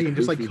sweaty and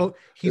just like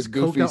he's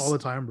coked out all the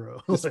time,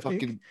 bro. Like,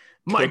 fucking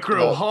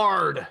micro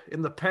hard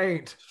in the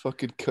paint.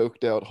 Fucking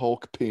coked out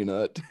Hulk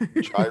peanut.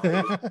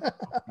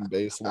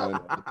 Baseline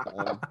all the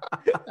time.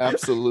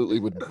 Absolutely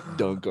would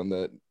dunk on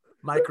that.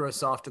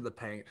 Microsoft in the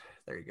paint.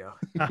 There you go.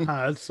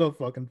 That's so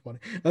fucking funny.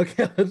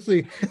 Okay, let's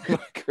see.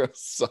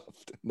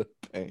 Microsoft in the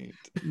paint.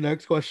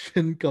 Next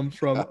question comes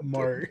from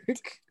Mark.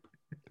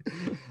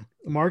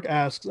 Mark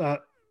asks,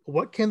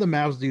 what can the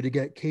Mavs do to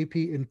get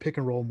KP in pick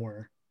and roll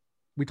more?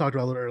 We talked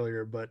about it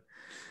earlier, but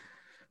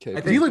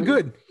he looked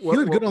good. He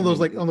looked good on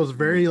those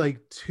very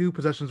like 2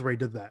 possessions where he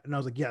did that, and I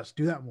was like, yes,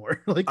 do that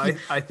more. Like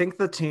I think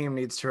the team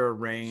needs to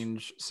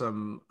arrange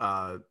some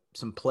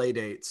play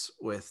dates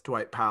with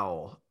Dwight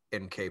Powell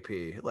and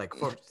KP. Like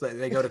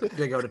they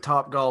go to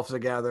Top Golf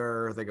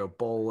together, they go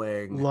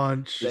bowling,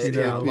 lunch.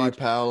 KP,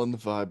 Powell, and the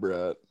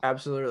Vibrat.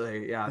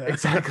 Absolutely, yeah.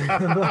 Exactly.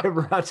 The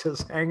Vibrat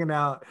just hanging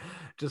out,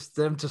 just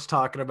them just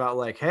talking about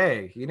like,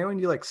 hey, when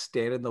you like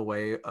stand in the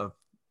way of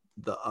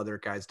the other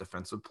guy's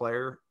defensive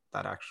player,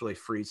 that actually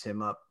frees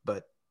him up.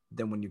 But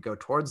then when you go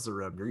towards the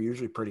rim, you're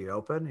usually pretty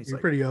open. You're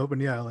pretty open,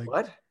 yeah. Like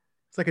what?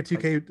 It's like a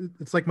 2K.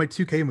 It's like my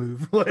 2K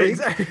move. Like,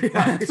 exactly.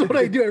 Yeah. That's what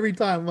I do every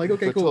time. I'm like,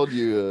 okay, cool. I told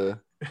you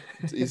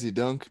it's easy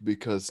dunk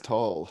because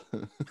tall.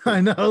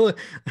 I know.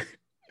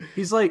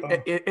 He's like,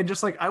 and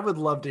just like, I would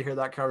love to hear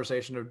that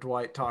conversation of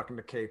Dwight talking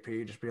to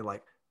KP, just being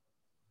like,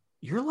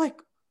 you're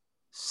like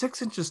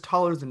 6 inches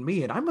taller than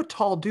me, and I'm a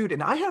tall dude,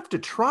 and I have to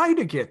try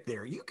to get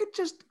there. You could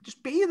just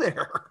be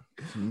there.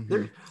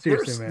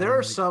 Mm-hmm. There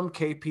are some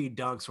KP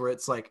dunks where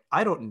it's like,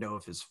 I don't know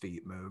if his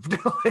feet moved.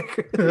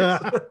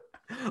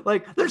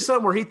 Like there's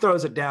some where he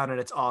throws it down and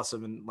it's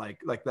awesome, and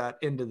like that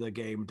end of the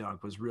game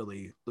dunk was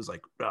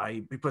like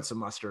he put some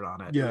mustard on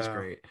it. Yeah. It was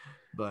great.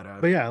 But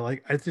yeah,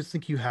 like I just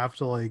think you have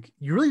to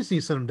you really just need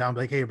to sit him down,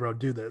 like, hey bro,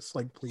 do this,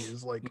 like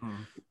please, like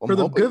for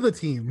the good of the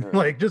team,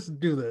 like just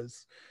do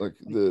this. Like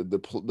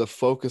the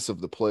focus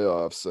of the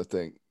playoffs, I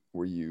think,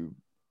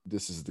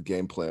 this is the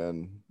game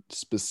plan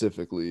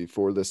specifically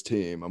for this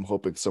team. I'm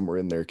hoping somewhere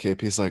in there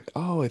KP's like,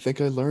 oh, I think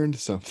I learned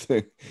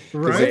something.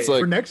 Right, it's like,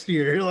 for next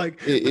year,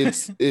 like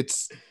it's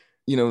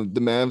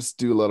the Mavs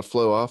do a lot of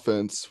flow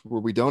offense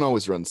where we don't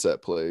always run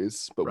set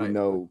plays, but we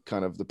know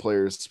kind of the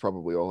players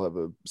probably all have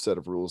a set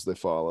of rules they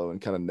follow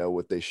and kind of know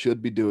what they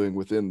should be doing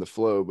within the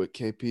flow. But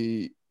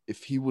KP,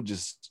 if he will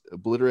just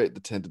obliterate the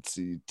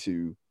tendency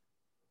to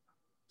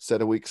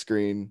set a weak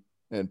screen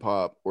and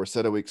pop, or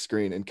set a weak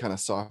screen and kind of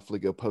softly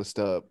go post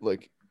up,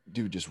 like,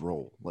 dude, just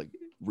roll, like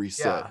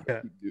reset,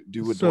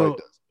 do what Dwight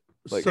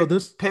does. Like, so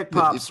this pick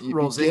pops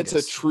rolls. He gets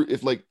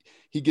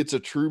a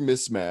true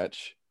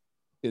mismatch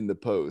in the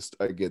post,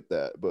 I get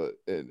that, but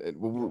and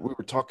we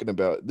were talking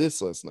about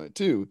this last night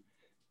too.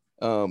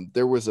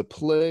 There was a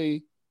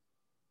play,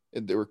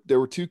 and there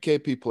were 2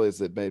 KP plays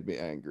that made me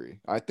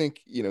angry. I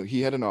think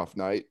he had an off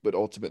night, but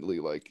ultimately,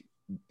 like,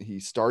 he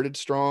started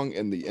strong,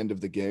 and the end of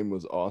the game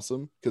was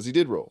awesome because he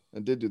did roll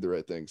and did do the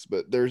right things.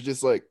 But there's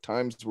just like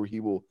times where he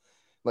will,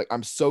 like,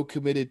 I'm so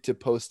committed to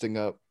posting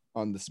up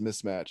on this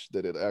mismatch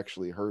that it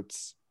actually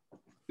hurts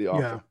the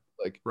offense.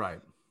 Like,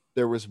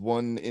 there was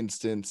one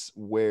instance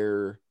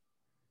where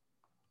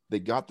they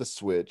got the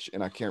switch,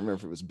 and I can't remember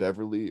if it was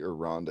Beverly or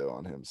Rondo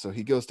on him. So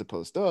he goes to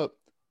post up,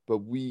 but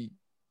we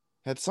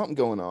had something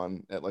going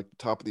on at like the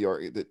top of the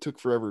arc that took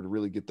forever to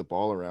really get the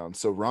ball around.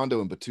 So Rondo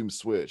and Batum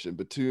switch, and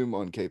Batum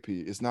on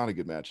KP is not a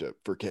good matchup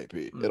for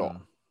KP at all.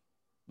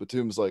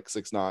 Batum's like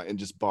 6'9" and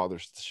just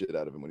bothers the shit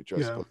out of him when he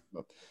tries to post him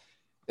up.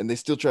 And they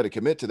still try to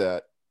commit to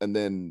that, and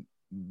then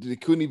they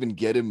couldn't even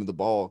get him the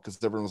ball because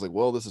everyone was like,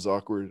 well, this is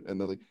awkward. And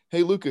they're like,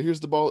 hey, Luka, here's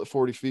the ball at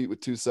 40 feet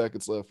with 2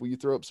 seconds left. Will you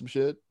throw up some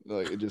shit?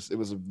 Like, it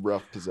was a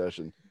rough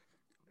possession.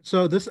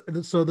 So this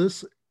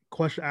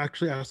question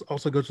actually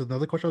also goes to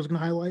another question I was going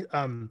to highlight.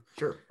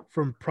 Sure.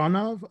 From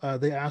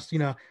Pranav, they asked,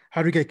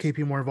 how do we get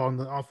KP more involved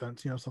in the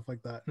offense, stuff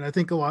like that. And I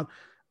think a lot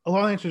of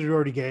answers you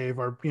already gave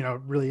are,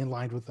 really in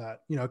line with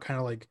that, kind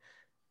of like,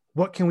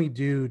 what can we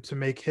do to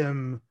make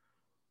him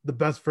the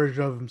best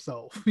version of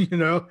himself,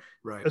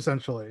 right?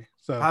 Essentially.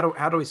 So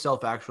how do we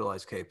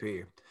self-actualize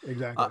KP?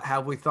 Exactly.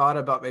 Have we thought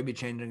about maybe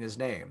changing his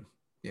name?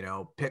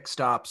 Pick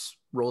stops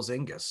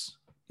Rolzingus.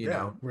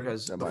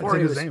 Because before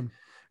he was name.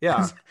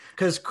 Yeah,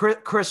 because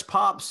Chris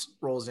Pops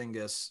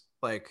Rolzingus,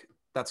 like,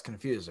 that's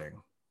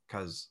confusing.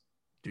 Because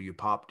do you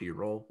pop? Do you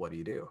roll? What do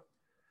you do?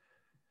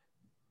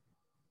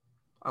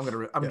 I'm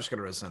just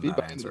gonna rescind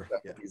that answer.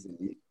 He's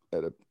elite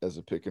as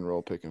a pick and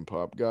roll, pick and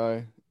pop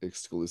guy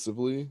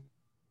exclusively.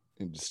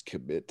 And just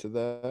commit to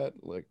that,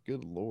 like,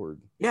 good lord.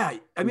 Yeah,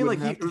 I mean, like,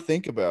 have to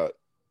think about.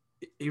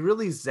 He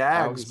really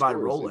zags by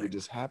rolling. It would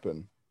just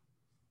happen.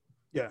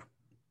 Yeah,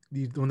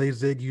 when they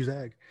zig, you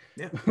zag.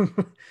 Yeah.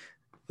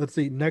 Let's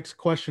see. Next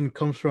question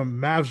comes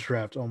from Mavs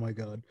Draft. Oh my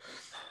god.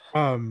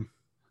 I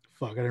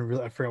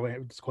forgot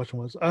what this question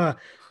was.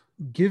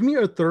 Give me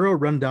a thorough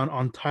rundown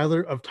on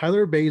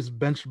Tyler Bay's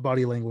bench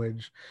body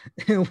language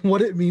and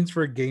what it means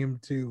for game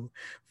 2.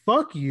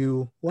 Fuck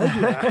you. Why'd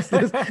you ask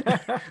this?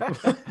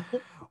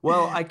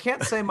 Well, I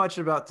can't say much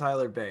about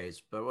Tyler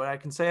Bays, but what I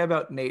can say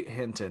about Nate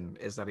Hinton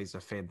is that he's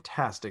a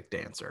fantastic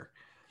dancer.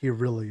 He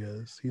really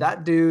is.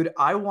 That dude,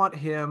 I want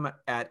him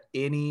at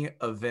any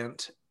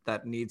event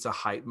that needs a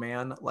hype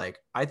man. Like,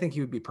 I think he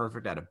would be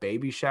perfect at a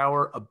baby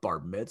shower, a bar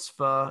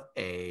mitzvah,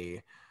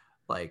 quinceañera.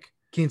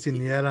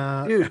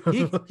 Dude,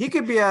 he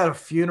could be at a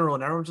funeral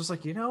and everyone's just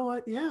like, you know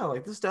what? Yeah,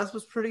 like, this death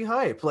was pretty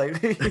hype.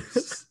 Like,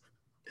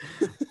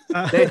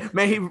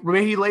 may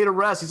he lay to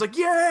rest. He's like,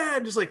 yeah,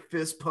 just like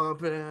fist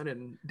pumping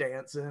and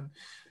dancing.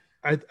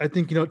 I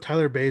think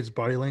Tyler Bay's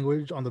body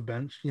language on the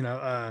bench.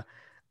 I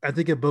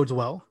think it bodes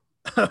well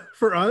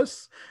for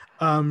us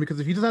because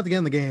if he doesn't have to get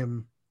in the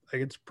game,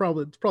 like, it's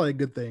probably a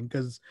good thing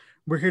because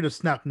we're here to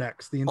snap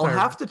necks. I'll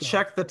have to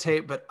check the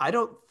tape, but I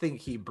don't think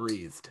he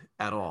breathed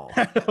at all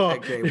at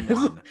game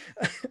 1.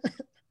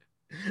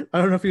 I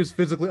don't know if he was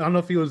physically. I don't know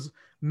if he was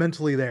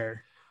mentally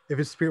there. If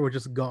his spirit was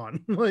just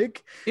gone.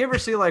 Like, you ever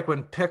see, like,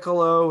 when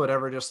Piccolo would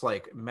ever just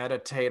like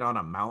meditate on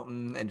a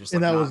mountain and just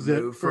like not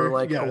move for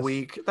like a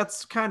week?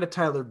 That's kind of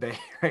Tyler Bay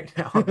right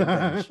now on the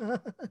bench.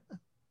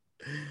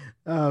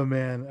 Oh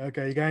man.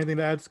 Okay, you got anything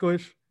to add,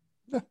 Squish?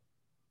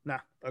 Nah.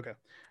 Okay.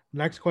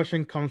 Next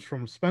question comes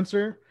from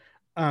Spencer.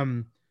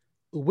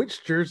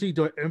 Which jersey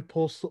do I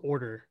impulse to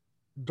order?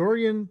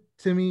 Dorian,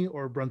 Timmy,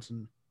 or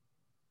Brunson?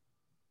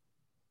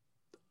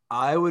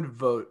 I would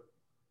vote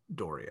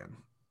Dorian.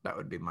 That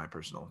would be my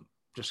personal,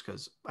 just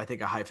because I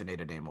think a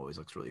hyphenated name always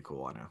looks really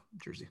cool on a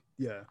jersey.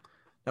 Yeah.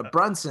 Now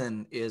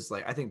Brunson is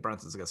like, I think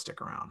Brunson's gonna stick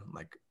around.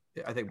 Like,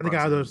 I think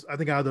out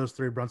of those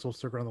 3, Brunson will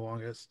stick around the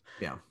longest.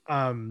 Yeah.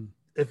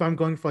 If I'm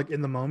going for like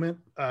in the moment,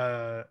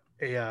 what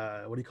do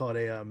you call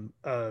it?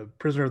 A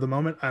prisoner of the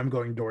moment. I'm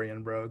going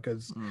Dorian, bro,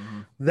 because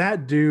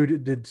that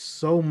dude did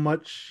so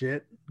much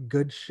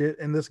good shit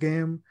in this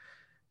game.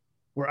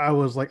 Where I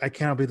was like, I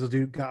can't believe this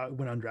dude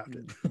went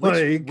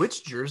undrafted.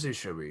 Which jersey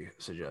should we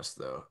suggest,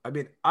 though? I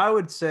mean, I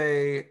would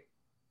say,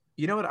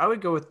 you know what? I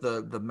would go with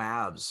the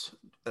Mavs,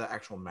 the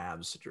actual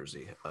Mavs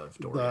jersey of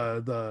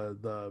Dorian.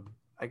 The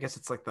I guess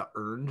it's like the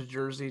earned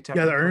jersey.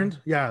 Yeah, the earned.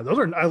 Yeah, those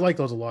are. I like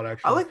those a lot,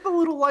 actually. I like the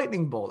little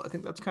lightning bolt. I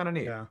think that's kind of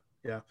neat.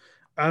 Yeah.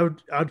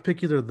 I'd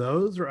pick either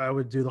those or I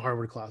would do the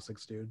Harvard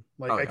Classics, dude.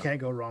 Like, I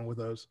can't go wrong with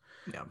those.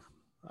 Yeah.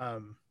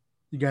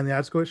 You got any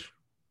ad squish?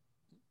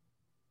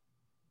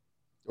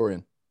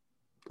 Dorian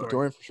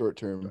for short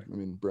term. I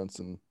mean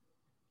Brunson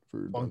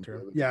for long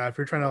term. Yeah, if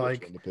you're trying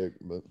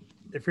to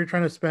if you're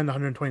trying to spend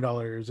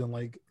 $120 and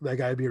like that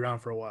guy be around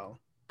for a while,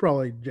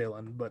 probably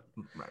Jalen. But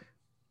right.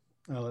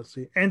 Let's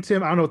see. And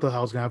Tim, I don't know what the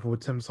hell's gonna happen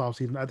with Tim's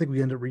offseason. I think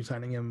we end up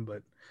re-signing him,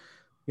 but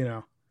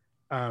yeah.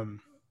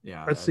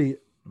 Let's see.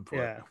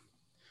 Yeah.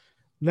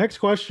 Next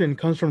question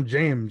comes from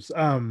James.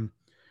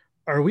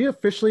 Are we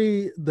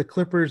officially the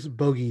Clippers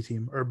bogey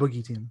team or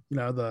boogie team?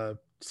 The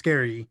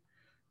scary.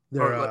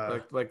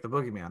 They're like the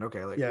boogeyman.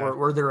 Okay,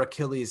 we're their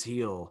Achilles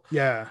heel.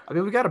 Yeah. I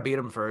mean, we got to beat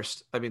them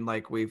first. I mean,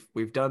 like we've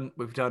done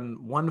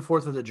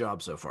 1/4 of the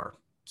job so far.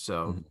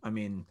 So I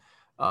mean,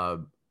 I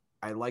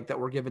like that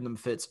we're giving them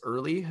fits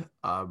early.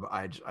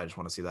 I just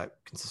want to see that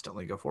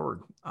consistently go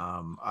forward.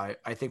 I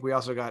think we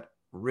also got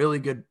really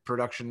good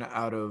production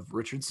out of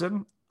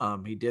Richardson.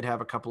 He did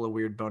have a couple of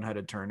weird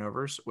boneheaded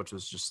turnovers, which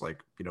was just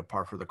like,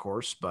 par for the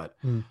course. But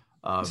you're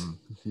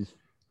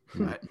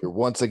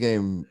once a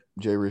game,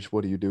 Jay Rich,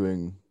 what are you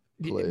doing?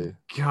 Play.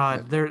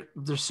 God,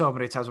 there's so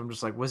many times I'm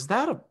just like, was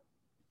that a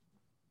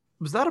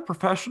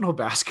professional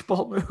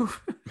basketball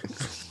move?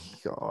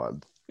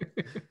 God.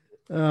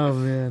 Oh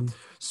man.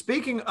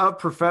 Speaking of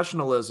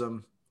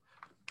professionalism,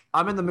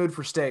 I'm in the mood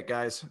for steak,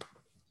 guys.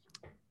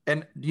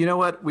 And you know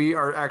what? We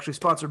are actually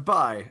sponsored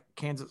by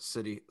Kansas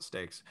City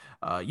Steaks.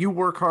 You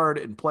work hard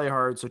and play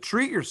hard, so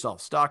treat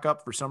yourself. Stock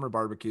up for summer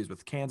barbecues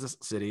with Kansas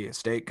City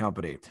Steak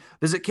Company.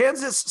 Visit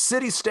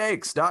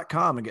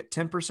kansascitysteaks.com and get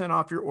 10%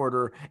 off your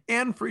order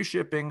and free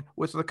shipping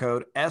with the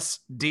code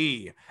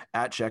SD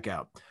at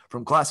checkout.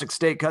 From classic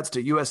steak cuts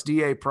to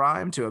USDA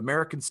Prime to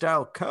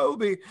American-style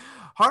Kobe,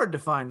 hard to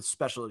find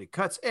specialty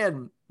cuts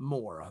and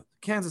more.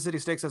 Kansas City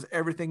Steaks has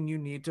everything you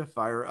need to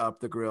fire up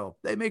the grill.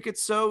 They make it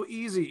so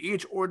easy.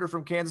 Each order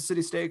from Kansas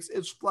City Steaks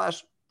is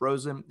flash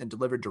frozen and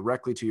delivered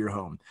directly to your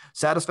home.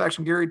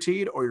 Satisfaction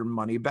guaranteed or your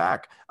money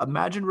back.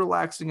 Imagine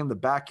relaxing in the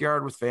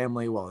backyard with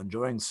family while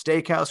enjoying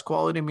steakhouse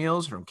quality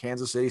meals from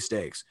Kansas City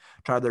Steaks.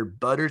 Try their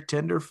butter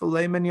tender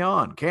filet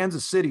mignon,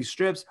 Kansas City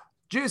strips,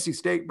 juicy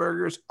steak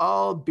burgers,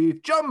 all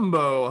beef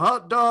jumbo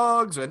hot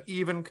dogs, and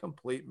even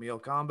complete meal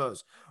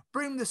combos.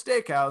 Bring the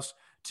steakhouse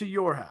to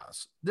your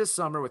house this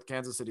summer with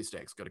Kansas City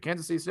Steaks. Go to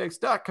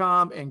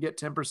kansascitysteaks.com and get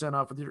 10%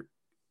 off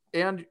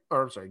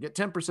get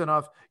 10%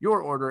 off your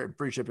order and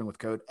free shipping with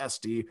code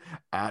SD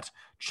at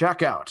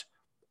checkout.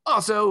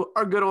 Also,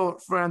 our good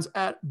old friends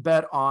at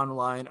Bet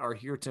Online are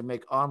here to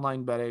make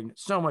online betting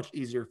so much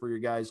easier for you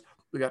guys.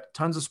 We got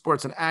tons of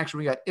sports in action.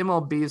 We got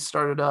MLB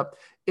started up,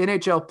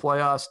 NHL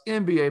playoffs,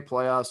 NBA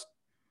playoffs.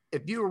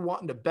 If you are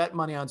wanting to bet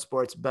money on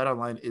sports, Bet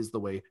Online is the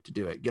way to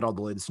do it. Get all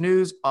the latest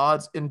news,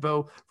 odds,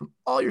 info from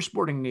all your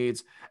sporting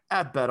needs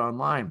at Bet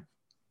Online.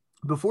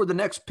 Before the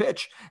next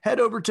pitch, head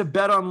over to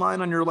Bet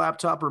Online on your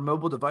laptop or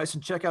mobile device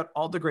and check out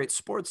all the great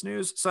sports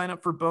news, sign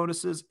up for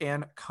bonuses,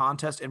 and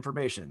contest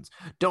information.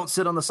 Don't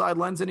sit on the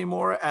sidelines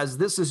anymore, as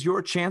this is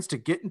your chance to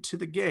get into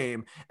the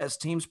game as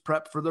teams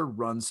prep for their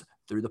runs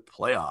through the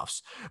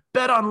playoffs.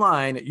 Bet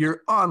Online,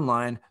 your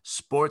online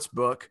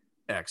sportsbook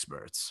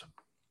experts.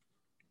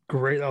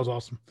 Great. That was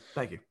awesome.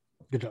 Thank you.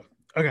 Good job.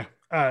 Okay.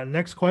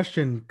 Next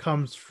question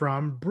comes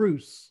from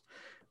Bruce.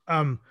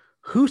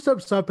 Who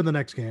steps up in the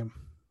next game?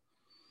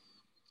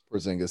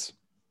 Porzingis.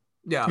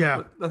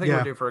 Yeah. I think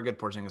we're due for a good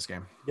Porzingis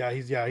game.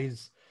 He's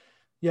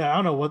I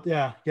don't know what.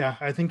 Yeah.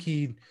 I think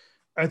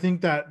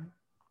that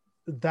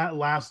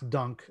last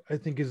dunk, I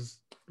think, is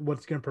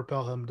what's going to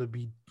propel him to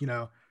be,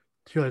 to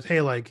realize,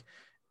 hey, like,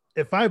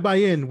 if I buy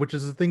in, which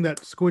is the thing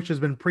that Squish has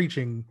been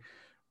preaching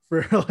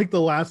for like the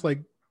last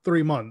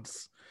 3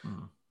 months.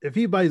 If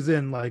he buys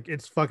in, like,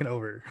 it's fucking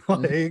over.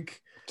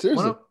 Like,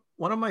 seriously.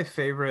 One of my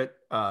favorite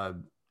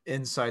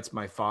insights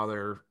my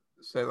father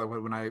said, like,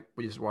 when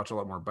we used to watch a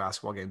lot more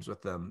basketball games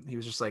with them, he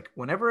was just like,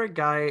 whenever a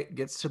guy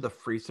gets to the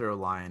free throw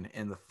line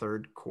in the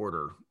third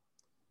quarter,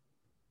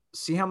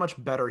 see how much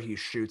better he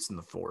shoots in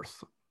the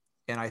fourth.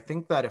 And I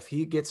think that if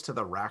he gets to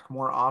the rack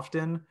more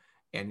often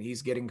and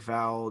he's getting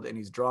fouled and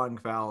he's drawing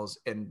fouls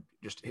and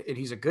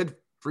he's a good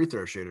free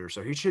throw shooter,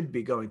 so he should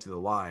be going to the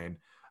line.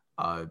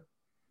 I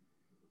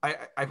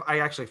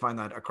actually find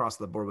that across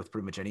the board with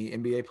pretty much any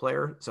NBA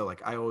player. So,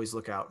 like, I always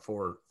look out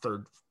for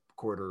third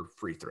quarter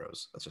free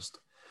throws. That's just,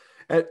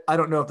 I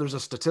don't know if there's a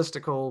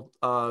statistical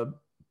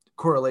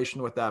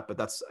correlation with that, but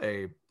that's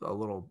a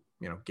little,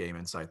 game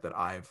insight that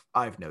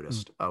I've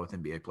noticed with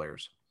NBA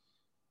players.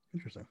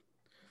 Interesting.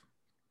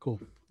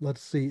 Cool.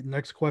 Let's see.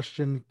 Next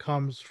question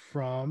comes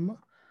from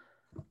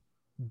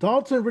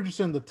Dalton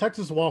Richardson, the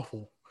Texas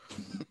Waffle.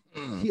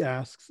 He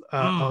asks,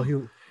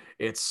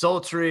 it's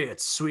sultry,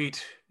 it's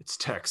sweet, it's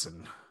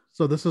Texan.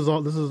 So this is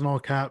in all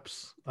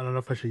caps. I don't know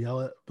if I should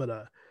yell it,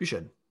 but you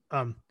should.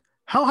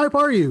 How hype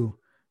are you?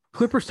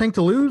 Clippers tank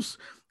to lose?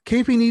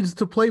 KP needs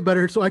to play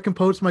better so I can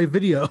post my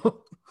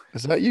video.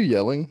 Is that you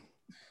yelling?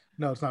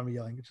 No, it's not me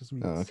yelling. It's just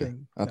me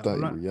saying. I thought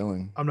you were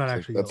yelling. I'm not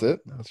actually. That's yelling.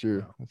 it.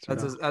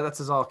 No, That's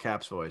his all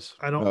caps voice.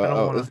 I don't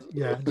want to.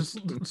 Yeah, just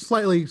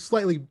slightly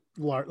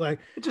large. Like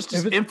it just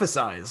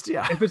emphasized.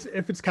 Yeah.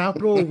 If it's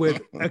capital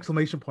with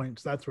exclamation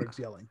points, that's where it's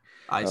yelling.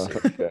 I see.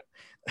 Okay.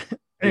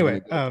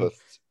 Anyway,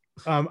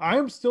 I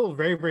am still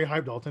very, very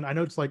hyped, Dalton. I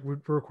know it's like we're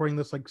recording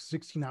this like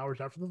 16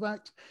 hours after the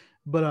fact,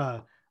 but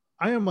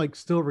I am like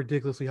still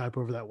ridiculously hyped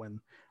over that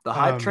win. The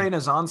hype train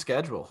is on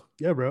schedule.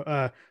 Yeah,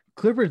 bro.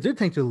 Clippers did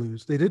tank to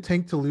lose. They did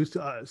tank to lose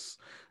to us.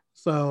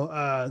 So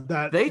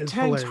that they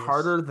tanked hilarious.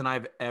 harder than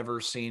I've ever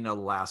seen a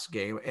last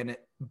game, and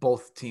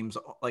both teams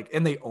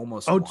and they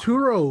almost.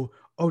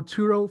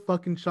 Oturo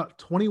fucking shot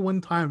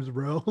 21 times,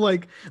 bro.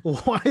 Like,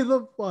 why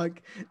the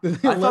fuck?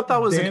 I thought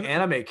that was an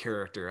anime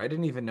character. I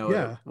didn't even know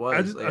it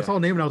was. I saw a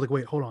name and I was like,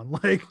 wait, hold on.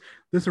 Like,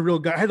 this is a real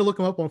guy. I had to look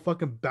him up on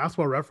fucking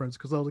Basketball Reference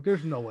because I was like,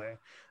 there's no way.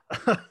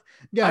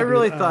 Yeah, I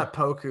really thought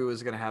Poku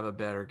was gonna have a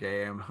better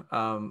game.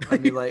 I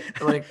mean,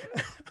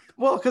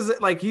 well, because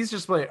he's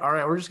just like, all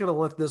right, we're just gonna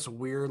let this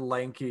weird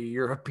lanky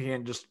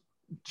European just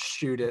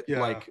shoot it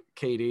like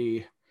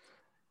KD.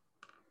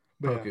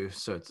 Poku,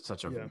 so it's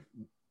such an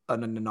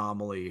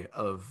anomaly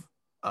of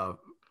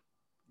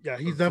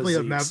he's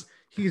definitely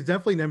he's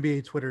definitely an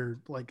NBA Twitter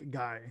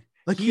guy.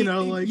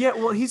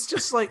 He's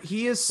just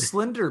he is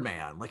Slender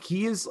Man. Like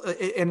he is,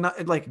 and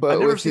not like but I've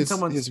never seen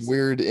someone his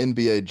weird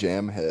NBA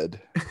Jam head.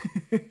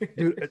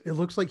 Dude, he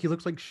looks like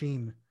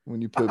Sheen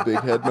when you put big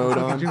head mode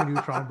on. Jimmy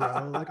Neutron,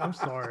 bro. Like, I'm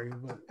sorry,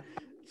 but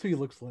that's who he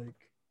looks like.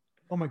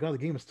 Oh my god, the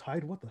game is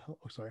tied. What the hell?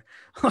 Oh, sorry.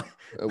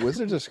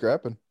 Wizards are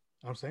scrapping.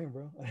 I'm saying,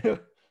 bro.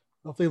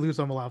 If they lose,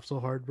 I'm gonna laugh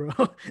so hard, bro.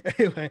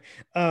 Anyway,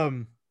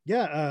 do you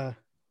have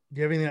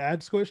anything to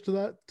add, Squish, to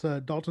that, to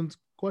Dalton's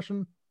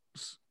question?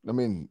 I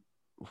mean,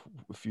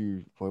 if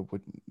you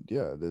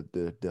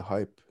the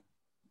hype.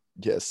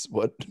 Yes.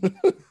 What?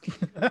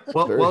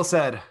 well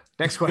said.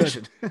 Next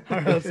question. All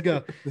right, let's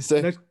go.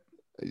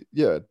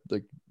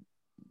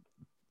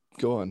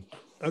 Go on.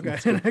 Okay.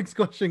 Next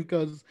question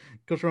goes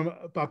from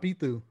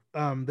Papitu.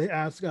 They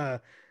ask,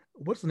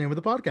 what's the name of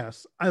the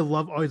podcast? I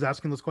love always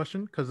asking this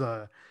question because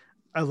I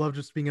love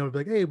just being able to be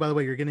like, hey, by the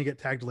way, you're gonna get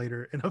tagged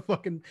later in a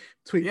fucking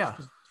tweet. Yeah.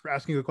 For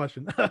asking a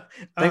question.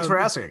 Thanks for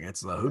asking.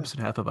 It's the Hoops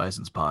and Half of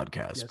Bison's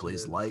podcast. Yes,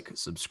 please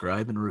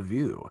subscribe, and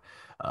review.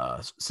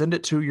 Send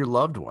it to your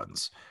loved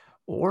ones.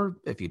 Or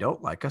if you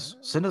don't like us,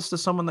 send us to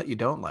someone that you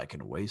don't like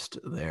and waste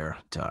their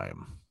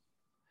time.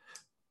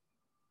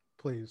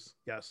 Please.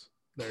 Yes.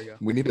 There you go.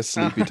 We need a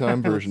sleepy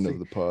time version of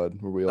the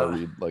pod where we all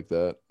read like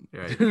that.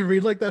 Right.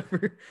 Read like that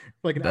for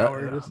like an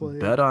hour. Just like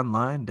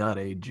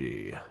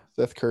betonline.ag.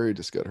 Seth Curry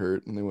just got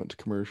hurt and they went to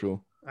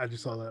commercial. I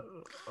just saw that.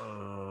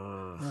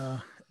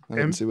 I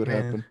didn't see what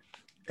happened.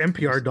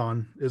 NPR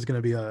Dawn is going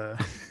to be a.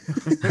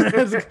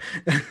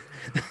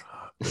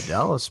 The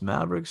Dallas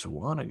Mavericks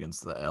won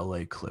against the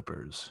LA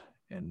Clippers.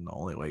 And the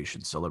only way you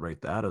should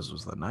celebrate that is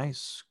with a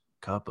nice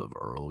cup of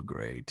Earl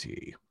Grey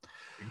tea.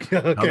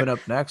 Okay. Coming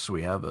up next,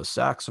 we have a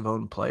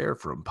saxophone player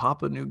from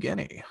Papua New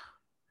Guinea.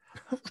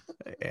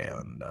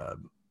 And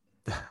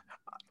I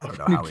don't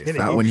know how he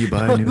found when you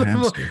buy a new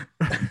hamster.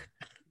 All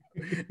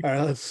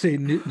right, let's see.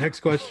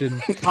 Next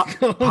question.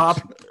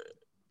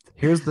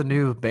 Here's the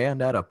new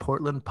band out of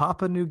Portland,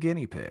 Papua New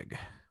Guinea Pig,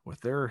 with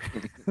their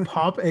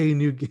Pop a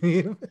New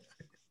Guinea.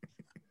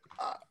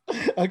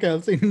 Okay,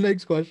 let's see.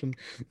 Next question.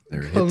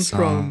 Their hit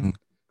song,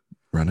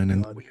 Running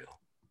in the Wheel.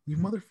 You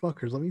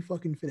motherfuckers, let me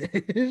fucking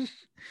finish.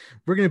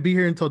 We're gonna be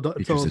here until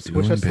Features a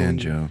dueling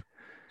banjo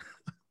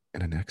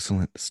and an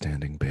excellent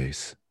standing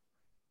bass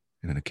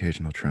and an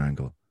occasional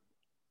triangle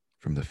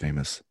from the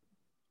famous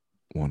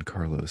Juan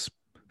Carlos.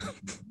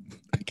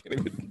 I can't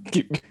even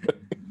keep going.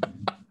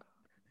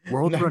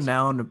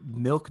 World-renowned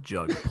milk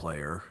jug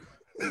player.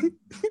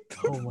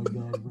 Oh my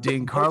god.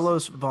 Dean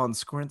Carlos von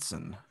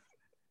Skrinson.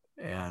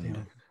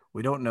 And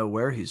we don't know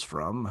where he's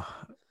from,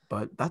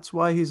 but that's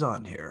why he's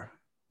on here.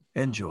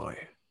 Enjoy.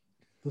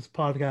 This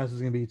podcast is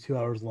going to be 2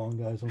 hours long,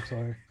 guys. I'm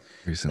sorry.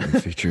 Recently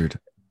featured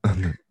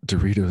on the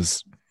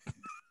Doritos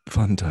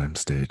Fun Time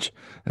stage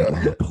at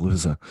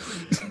Lollapalooza.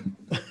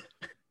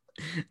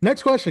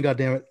 Next question,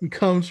 goddammit,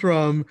 comes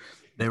from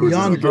they were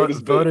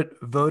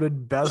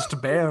voted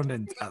best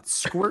band at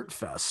Squirt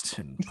Fest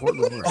in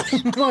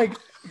Portland. Like,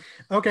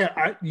 okay,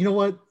 you know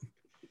what?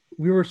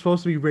 We were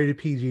supposed to be rated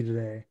PG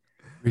today.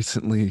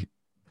 Recently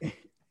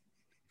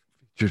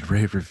featured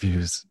rave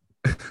reviews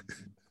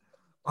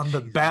on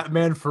the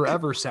Batman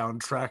Forever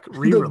soundtrack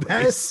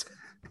re-release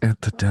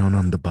at the Down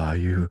on the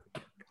Bayou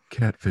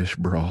Catfish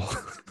Brawl.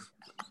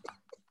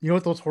 You know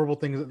what? Those horrible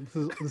things.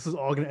 This is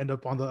all going to end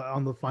up on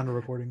the final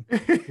recording.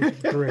 Which is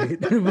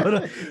great.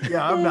 But,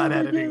 yeah, I'm not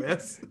editing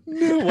this.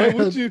 No, why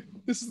would you?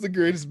 This is the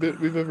greatest bit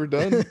we've ever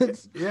done.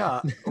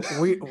 Yeah,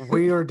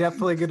 we are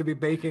definitely going to be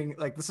baking.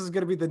 Like, this is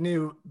going to be the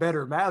new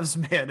Better Mavs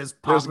man. There's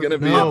going to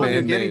be a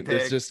band name.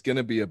 There's just going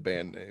to be a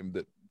band name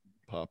that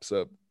pops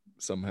up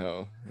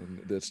somehow,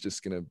 and that's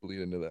just going to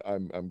bleed into that.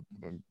 I'm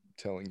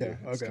telling you,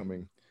 it's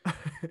coming.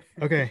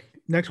 Okay.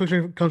 Next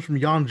question comes from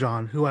Jan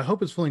John, who I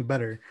hope is feeling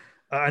better.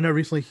 I know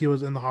recently he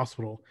was in the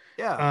hospital.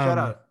 Yeah, shout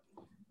out.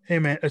 Hey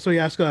man, so you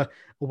ask,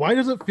 why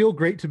does it feel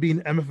great to be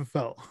in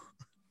MFFL?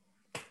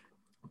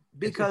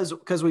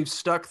 Because we've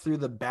stuck through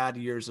the bad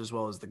years as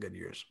well as the good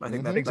years. I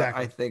think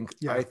exactly.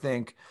 I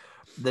think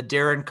the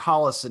Darren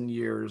Collison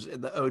years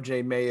and the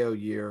OJ Mayo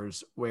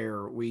years,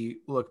 where we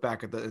look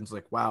back at and it's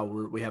like, wow,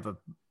 we have a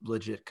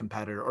legit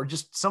competitor, or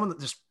just someone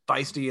that just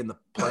feisty in the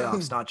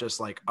playoffs, not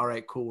just like, all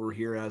right, cool, we're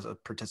here as a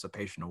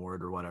participation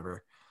award or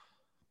whatever.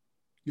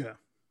 Yeah.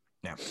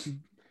 Yeah.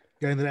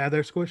 Got anything to add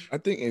there, Squish? I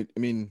think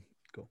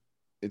cool.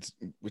 It's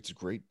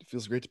great. It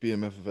feels great to be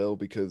in MFFL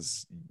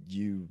because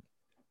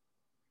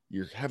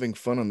you're having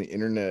fun on the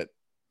internet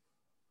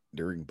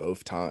during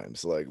both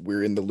times. Like,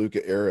 we're in the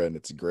Luka era and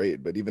it's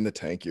great, but even the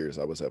tank years,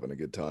 I was having a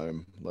good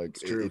time. Like,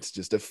 it's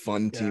just a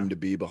fun team to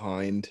be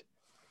behind,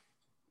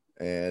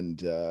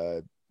 and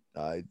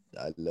I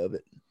love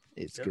it.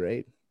 It's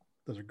great.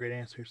 Those are great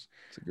answers.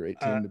 It's a great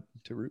team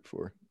to root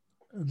for.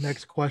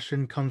 Next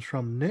question comes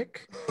from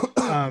Nick.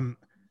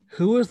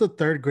 Who is the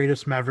third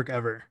greatest Maverick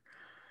ever?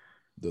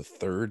 The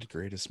third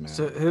greatest Maverick.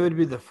 So who would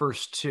be the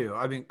first two?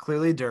 I mean,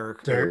 clearly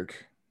Dirk.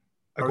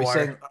 Are we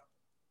saying?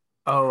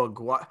 Oh,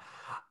 Aguirre.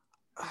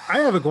 I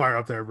have Aguirre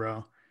up there,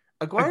 bro.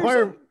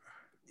 Aguirre.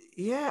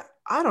 Yeah,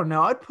 I don't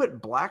know. I'd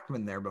put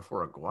Blackman there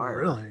before Aguirre.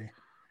 Really?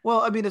 Well,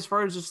 I mean, as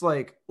far as just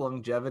like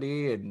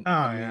longevity and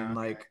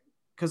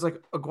because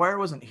like Aguirre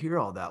wasn't here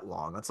all that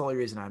long. That's the only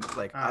reason I'm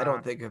like, I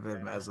don't think of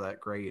him as that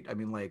great. I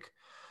mean, like,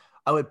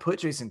 I would put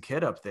Jason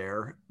Kidd up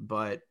there,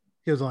 but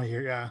he was only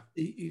here. Yeah,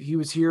 he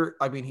was here.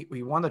 I mean,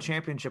 he won the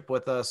championship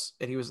with us,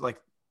 and he was like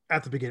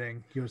at the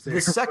beginning. He was there.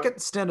 The second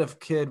stint of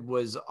Kidd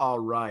was all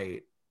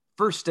right.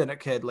 First stint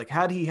at Kidd, like,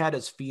 had he had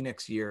his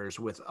Phoenix years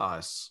with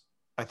us,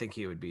 I think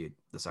he would be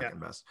the second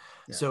best.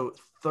 Yeah. So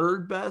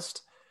third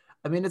best,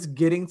 I mean, it's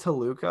getting to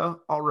Luka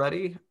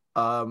already.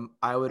 I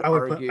would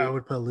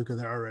put Luka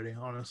there already,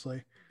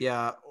 honestly.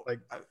 Yeah,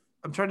 like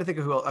I'm trying to think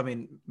of who else. I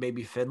mean,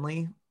 maybe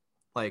Finley.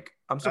 Like,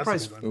 I'm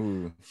surprised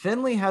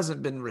Finley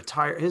hasn't been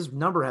retired. His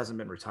number hasn't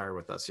been retired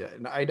with us yet,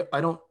 and I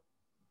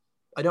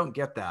don't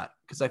get that,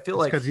 because I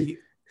feel it's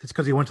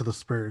because he went to the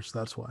Spurs.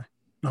 That's why.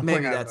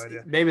 Maybe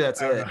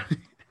that's it.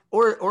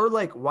 Or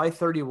like, why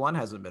 31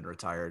 hasn't been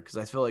retired, because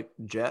I feel like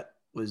Jet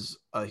was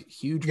a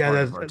huge part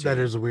of our team. That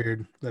is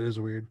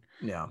weird.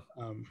 Yeah.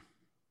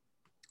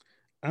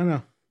 I don't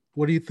know.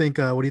 What do you think?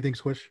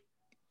 Squish?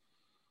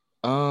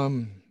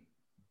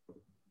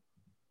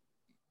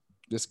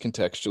 Just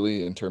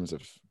contextually, in terms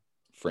of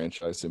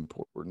franchise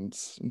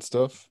importance and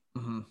stuff,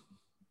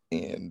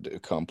 and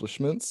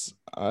accomplishments,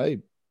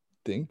 I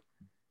think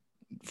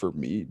for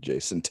me,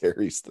 Jason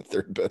Terry's the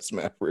third best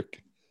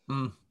Maverick.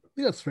 Yeah,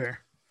 that's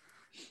fair.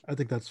 I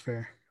think that's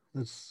fair.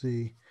 Let's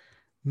see.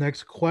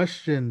 Next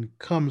question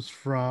comes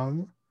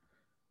from,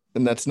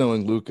 and that's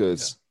knowing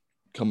Luka's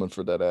coming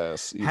for that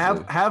ass.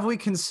 Easily. Have we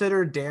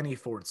considered Danny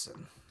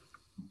Fortson?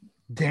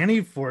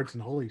 Danny Fortson,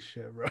 holy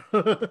shit, bro.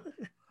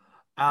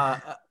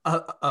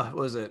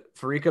 Was it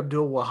Fareed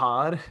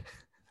Abdul-Wahad?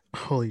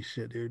 Holy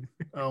shit, dude.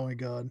 Oh my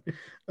god.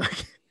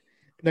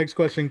 Next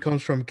question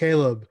comes from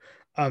Caleb.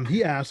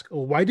 He asked,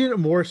 why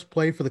didn't Morris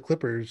play for the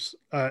Clippers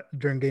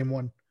during game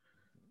 1?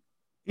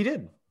 He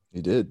did.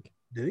 Did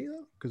he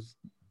though? Because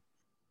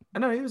I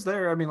know he was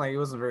there. I mean, like, he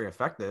wasn't very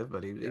effective,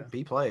 but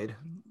he played.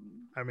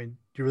 I mean,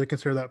 do you really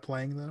consider that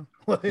playing though?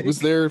 Like, he was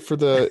there for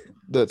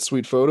that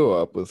sweet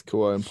photo op with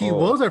Kawhi and Paul. He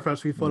was there for a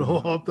sweet photo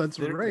op. That's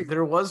right.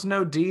 There was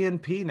no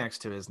DNP next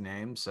to his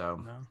name,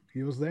 so no,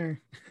 he was there.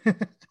 It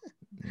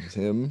was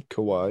him,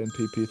 Kawhi, and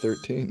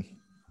PP13.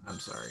 I'm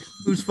sorry.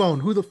 Whose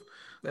phone?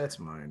 That's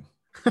mine.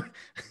 It's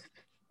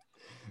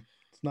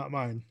not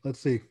mine. Let's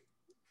see.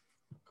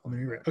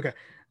 Okay.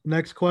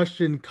 Next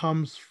question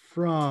comes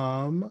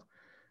from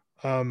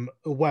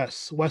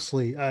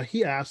Wesley.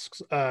 He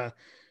asks,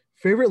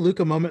 favorite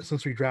Luka moment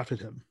since we drafted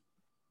him.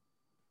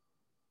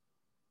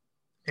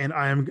 And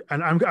I'm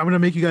going to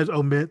make you guys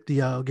omit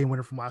the game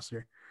winner from last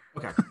year.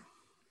 Okay.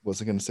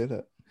 Wasn't going to say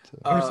that. So.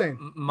 I'm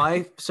saying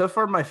my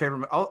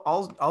favorite.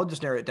 I'll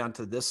just narrow it down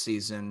to this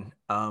season.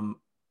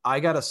 I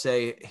gotta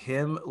say,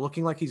 him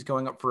looking like he's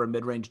going up for a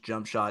mid-range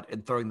jump shot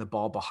and throwing the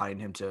ball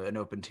behind him to an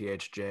open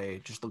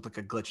THJ just looked like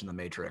a glitch in the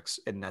Matrix.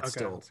 And that's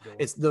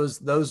it's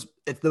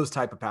those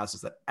type of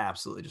passes that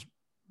absolutely just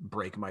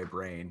break my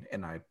brain,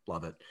 and I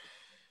love it.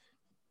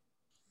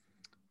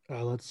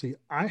 Let's see.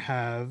 I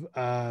have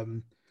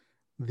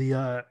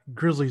the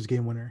Grizzlies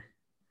game winner.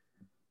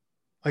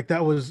 Like,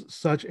 that was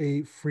such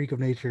a freak of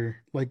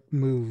nature, like,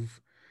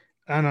 move.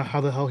 I don't know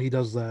how the hell he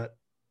does that,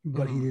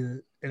 but he did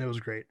it, and it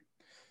was great.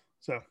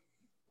 So I'm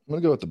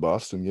gonna go with the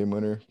Boston game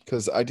winner,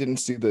 because I didn't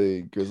see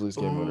the Grizzlies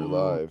game winner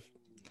live.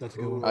 That's a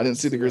good one. I didn't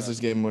see the Grizzlies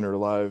game winner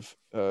live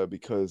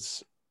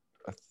because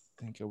I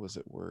think I was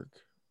at work.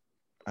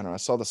 I don't know. I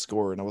saw the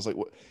score and I was like,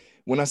 "What?"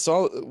 When I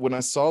saw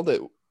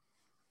that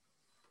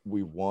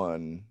we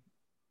won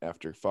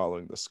after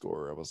following the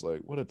score, I was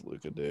like, "What did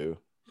Luka do?"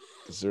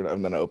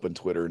 And then I opened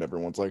Twitter and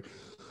everyone's like,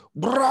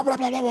 blah, blah,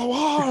 blah, blah,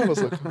 blah. I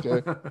was like,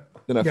 okay.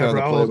 Then I Yeah, found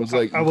bro, the play. I was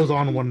like, I was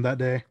on one that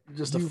day.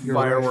 Just a You're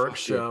fireworks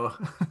show.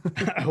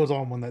 I was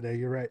on one that day.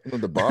 You're right.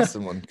 the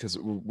Boston one, because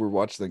we're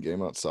watching the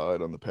game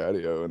outside on the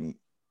patio, and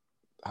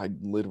I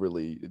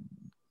literally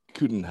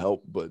couldn't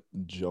help but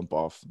jump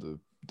off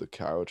the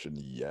couch and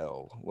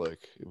yell.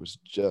 Like, it was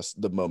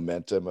just the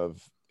momentum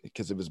of,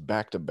 because it was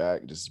back to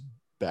back, just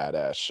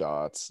badass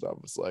shots. I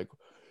was like,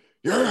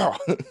 yeah,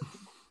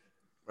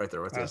 Right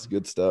there with that's you.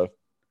 good stuff.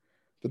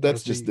 But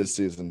that's just this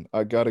season.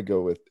 I gotta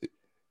go with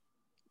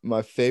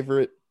my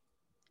favorite,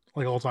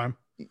 like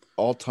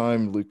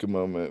all-time Luka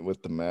moment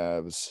with the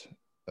Mavs,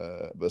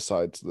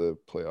 besides the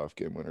playoff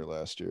game winner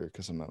last year,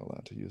 because I'm not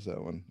allowed to use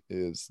that one,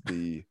 is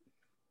the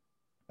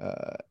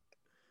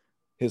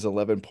his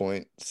 11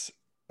 points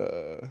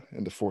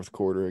in the fourth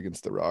quarter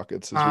against the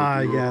Rockets.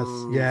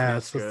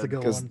 Yes, that's the good one.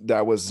 Because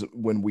that was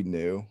when we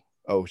knew,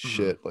 oh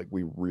shit, like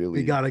we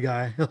got a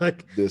guy.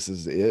 Like, this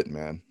is it,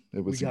 man.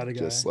 It was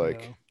just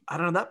like, yeah. I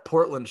don't know, that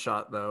Portland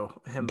shot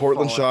though.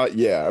 Shot,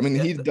 yeah. I mean,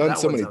 he'd done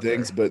so many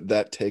things, there. but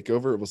that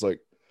takeover, it was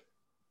like,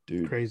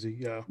 dude, crazy.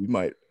 Yeah, we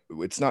might.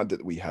 It's not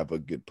that we have a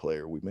good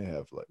player. We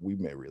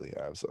may really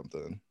have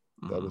something.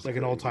 That was like crazy.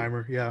 an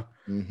all-timer. Yeah,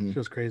 Mm-hmm.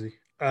 just crazy.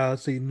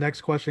 Let's see.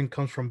 Next question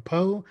comes from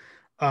Poe.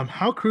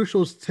 How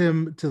crucial is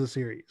Tim to the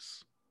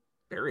series?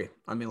 Very.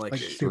 I mean, like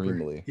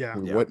extremely. Yeah,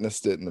 we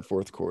witnessed it in the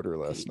fourth quarter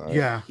last night.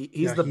 Yeah,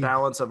 he's the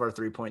balance of our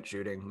 3-point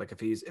shooting. Like if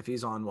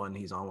he's on one,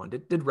 he's on one.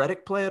 Did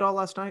Redick play at all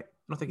last night?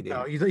 I don't think he did.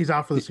 No, he's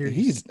out for the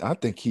series. I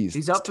think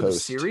he's out toast. for the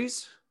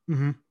series.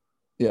 Mm-hmm.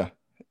 Yeah,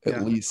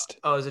 at least.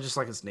 Oh, is it just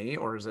like his knee,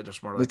 or is it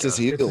just more like it's his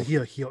heel? It's a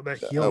heel. That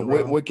heel.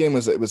 What game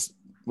was it? Was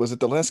it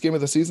the last game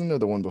of the season or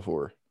the one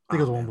before? I think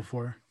it was the one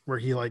before where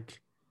he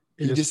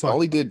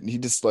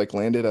just like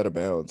landed out of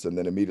bounds and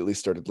then immediately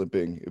started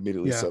limping,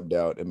 immediately subbed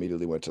out,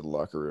 immediately went to the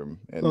locker room.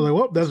 And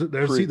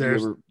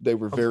they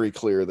were very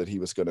clear that he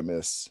was going to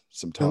miss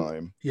some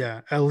time.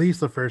 Yeah, at least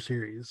the first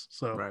series.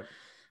 So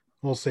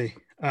we'll see.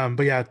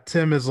 But yeah,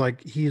 Tim is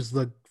like, he's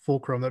the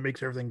fulcrum that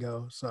makes everything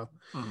go. So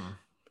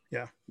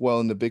yeah. Well,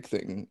 and the big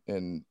thing,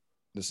 and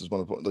this is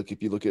one of the, like,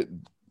 if you look at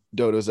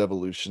Dodo's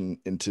evolution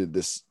into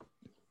this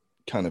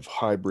kind of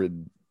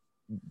hybrid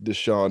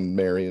Deshaun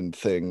Marion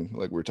thing,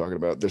 like we're talking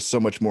about, there's so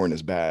much more in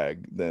his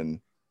bag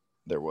than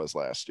there was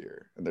last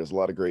year, and there's a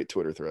lot of great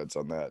Twitter threads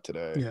on that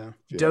today. Yeah,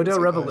 Dodo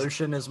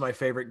Revolution is my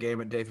favorite game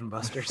at Dave and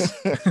Buster's.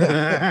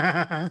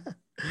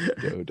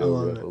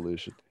 Dodo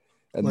Revolution,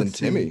 and then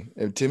Timmy,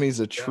 and Timmy's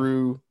a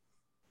true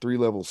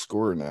 3-level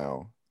scorer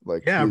now.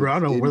 Like, bro, I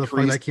don't know where the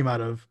fuck that came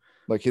out of.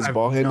 Like, his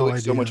ball handling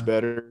is so much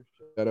better.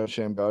 Shout out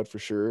Shammgod for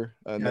sure.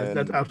 And then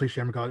that's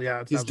absolutely Shammgod.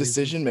 Yeah, his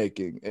decision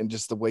making and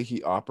just the way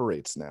he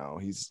operates now.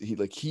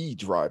 He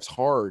drives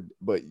hard,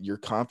 but you're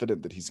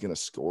confident that he's gonna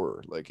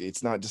score. Like,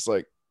 it's not just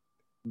like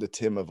the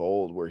Tim of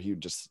old where he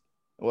just,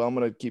 well, I'm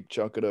gonna keep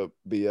chunking up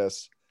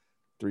BS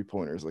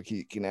 3-pointers. Like,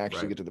 he can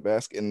actually get to the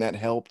basket, and that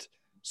helped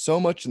so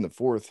much in the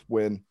fourth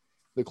when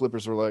the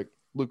Clippers were like,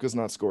 Luka's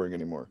not scoring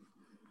anymore.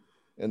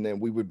 And then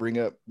we would bring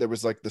up, there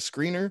was like the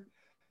screener,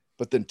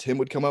 but then Tim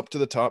would come up to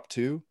the top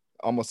too,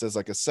 almost as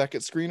like a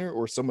second screener,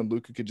 or someone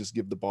Luka could just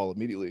give the ball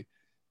immediately.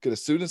 Because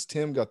as soon as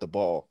Tim got the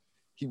ball,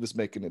 he was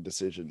making a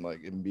decision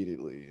like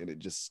immediately, and it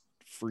just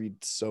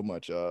freed so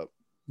much up.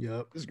 Yep,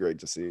 it was great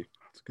to see.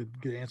 That's a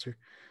good answer.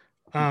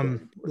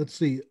 Let's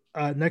see.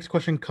 Next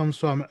question comes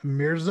from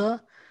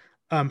Mirza.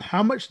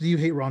 How much do you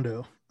hate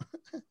Rondo?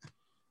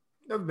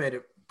 I've made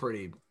it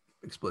pretty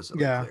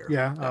explicitly clear.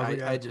 Yeah.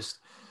 I just,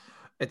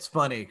 it's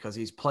funny because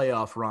he's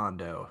playoff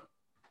Rondo,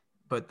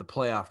 but the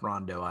playoff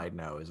Rondo I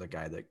know is a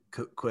guy that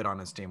quit on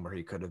his team where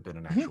he could have been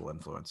an actual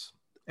influence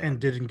and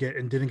didn't get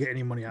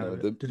any money out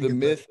of it. The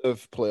myth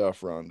of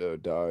playoff Rondo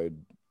died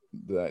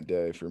that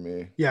day for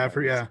me. Yeah,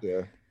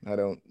 I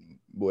don't,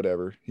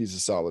 whatever. He's a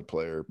solid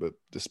player, but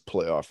this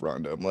playoff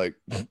Rondo, I'm like,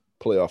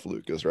 playoff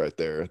Luka's right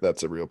there.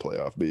 That's a real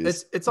playoff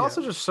beast. It's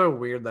also just so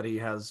weird that he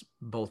has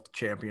both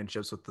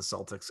championships with the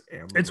Celtics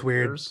and the Lakers.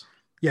 Weird.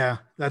 Yeah,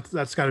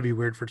 that's got to be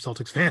weird for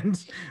Celtics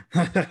fans.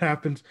 That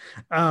happens.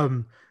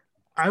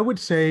 I would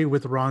say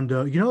with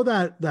Rondo, you know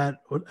that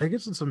I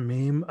guess it's a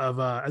meme of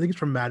I think it's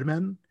from Mad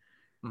Men,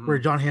 where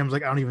John Hamm's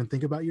like, I don't even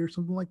think about you or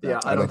something like that. Yeah,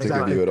 I don't think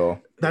of you at all.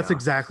 That's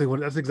exactly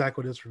what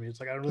it is for me. It's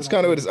like, I don't really. It's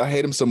kind of what it is. I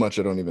hate him so much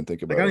I don't even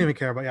think about. Like, I don't even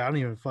care about. Yeah, I don't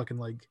even fucking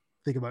like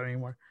think about it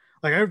anymore.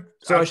 Like,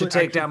 I should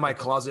take down my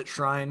closet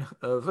shrine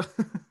of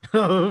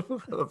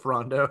of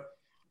Rondo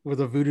with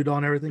a voodoo doll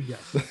and everything.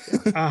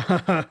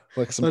 Yes.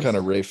 Like some kind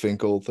of Ray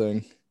Finkel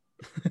thing.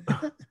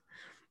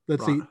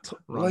 Let's see.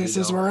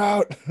 Laces were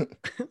out.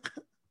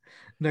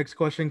 Next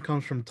question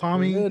comes from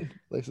Tommy.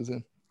 Laces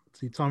in. Let's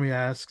see. Tommy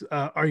asks,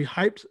 are you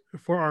hyped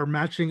for our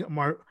matching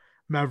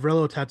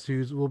Mavrello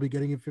tattoos we'll be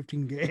getting in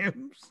 15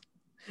 games?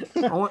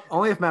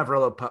 only if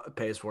Mavrello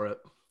pays for it.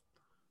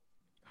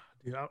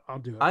 Dude, I'll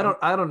do it. I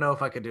don't know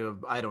if I could do it.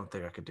 I don't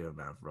think I could do it,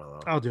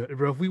 Mavrello. I'll do it,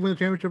 bro. If we win the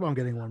championship, I'm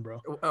getting one,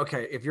 bro.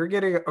 Okay,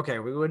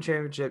 we win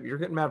championship. You're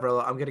getting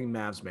Mavrello. I'm getting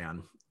Mavs,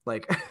 man.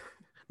 Like,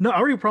 no,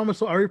 I already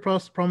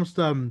promised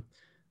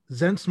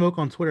Zen Smoke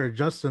on Twitter,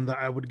 Justin, that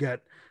I would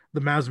get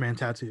the Mavs man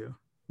tattoo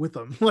with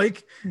them.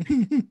 Like,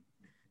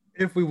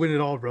 if we win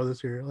it all, bro,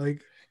 this year,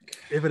 like,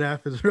 if it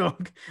happens, bro,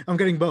 I'm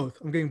getting both.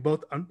 And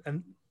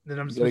then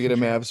I'm just gotta get a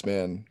Mavs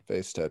man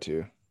face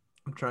tattoo.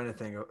 I'm trying to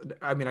think.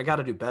 I mean, I got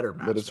to do better,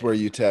 Mavs. But it's where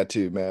you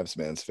tattoo Mavs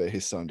man's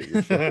face onto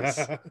your face.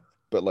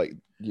 But like,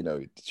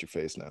 it's your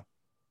face now.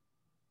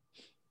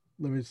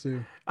 Let me see.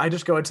 I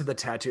just go into the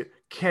tattoo.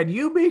 Can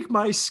you make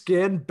my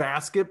skin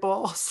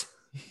basketballs?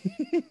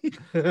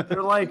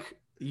 They're like,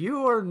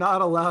 you are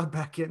not allowed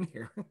back in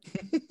here.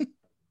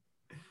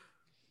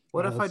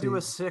 What if I do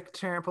a sick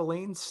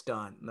trampoline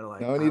stunt? And they're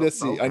like, no, I need to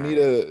see. Okay. I need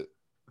a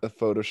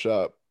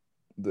Photoshop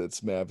that's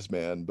Mavs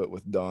man, but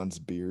with Don's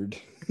beard.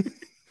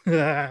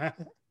 Bearded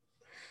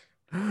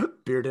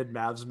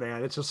Mavs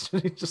man. It just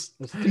looks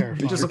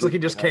like he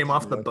just came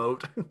off the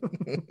boat.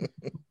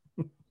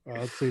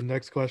 Let's see.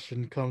 Next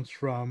question comes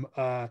from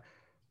I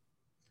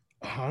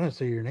don't know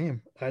say your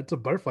name. It's a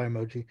butterfly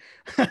emoji.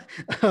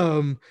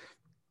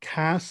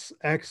 Cass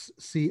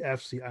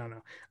XCFC. I don't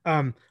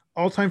know.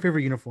 All-time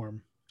favorite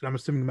uniform. And I'm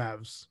assuming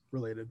Mavs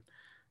related.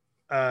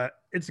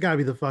 It's gotta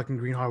be the fucking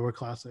Green Hardware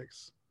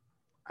Classics.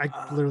 I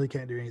literally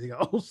can't do anything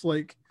else.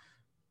 Like,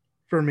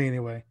 for me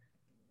anyway.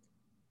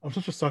 I'm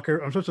such a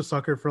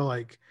sucker for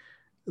like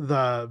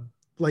the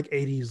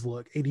 80s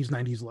look, 80s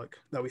 90s look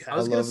that we have. I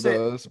love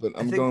those, but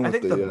I'm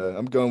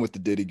going with the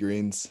Diddy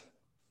Greens.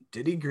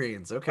 Diddy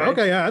Greens, okay.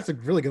 Okay, yeah, that's a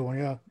really good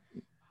one.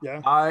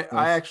 Yeah. I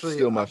actually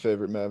still my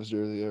favorite Mavs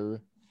jersey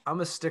ever. I'm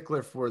a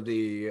stickler for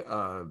the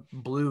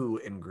blue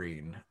and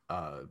green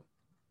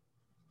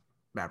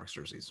Mavericks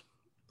jerseys,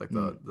 like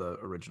the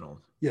original.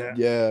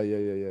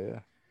 Yeah.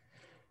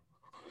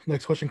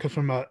 Next question comes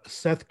from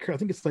Seth. I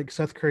think it's like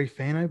Seth Curry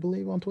fan, I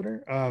believe, on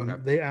Twitter. Okay.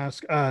 They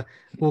ask,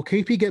 will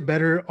KP get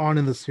better on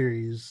in the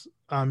series?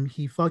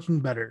 He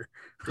fucking better.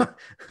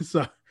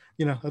 So,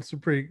 that's a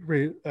pretty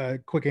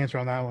quick answer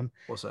on that one.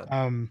 What's that?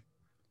 And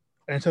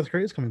Seth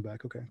Curry is coming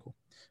back. Okay, cool.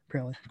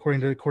 Apparently,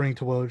 according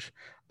to Woj.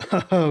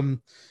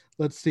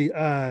 Let's see.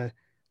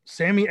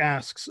 Sammy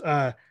asks,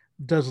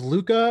 does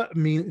Luca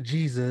mean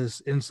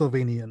Jesus in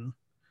Slovenian?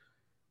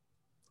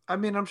 I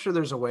mean, I'm sure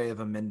there's a way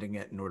of amending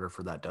it in order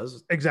for that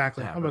does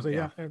exactly. I'm about to say,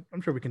 yeah, I'm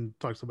sure we can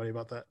talk to somebody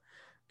about that,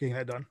 getting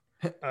that done.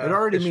 It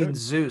already means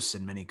Zeus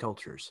in many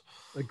cultures.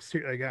 Like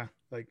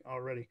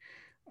already.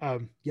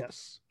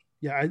 Yes.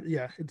 Yeah.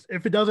 It's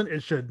if it doesn't,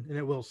 it should, and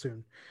it will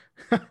soon.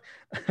 Let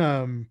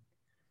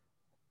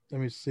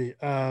me see.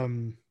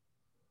 Okay,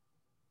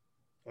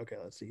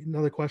 let's see.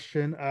 Another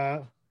question.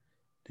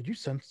 Did you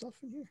send stuff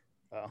in here?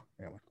 Oh,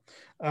 anyway.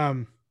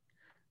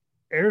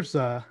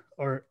 Ezra.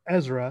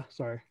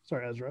 Sorry,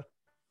 Ezra.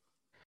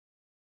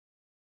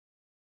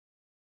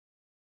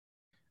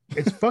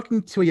 It's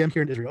fucking 2 a.m.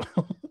 here in Israel.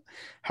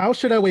 How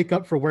should I wake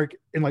up for work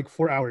in like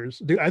 4 hours?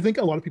 Dude, I think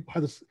a lot of people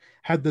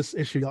had this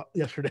issue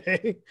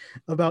yesterday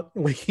about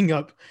waking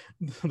up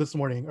this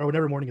morning or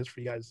whatever morning is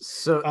for you guys.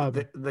 So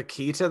the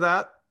key to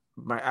that,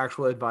 my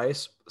actual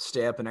advice,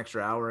 stay up an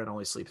extra hour and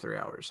only sleep 3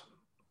 hours.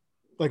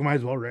 Like, might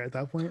as well, right, at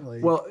that point?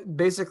 Like, well,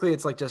 basically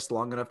it's like just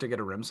long enough to get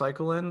a REM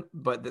cycle in,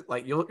 but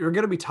like you're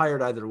going to be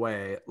tired either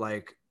way.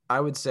 Like, I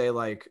would say,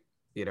 like,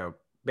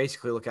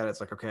 basically look at it. It's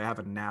like, okay, I have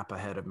a nap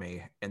ahead of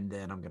me and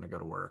then I'm going to go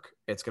to work.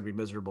 It's going to be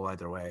miserable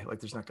either way.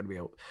 Like, there's not going to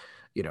be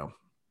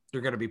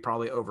you're going to be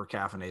probably over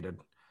caffeinated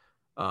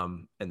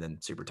and then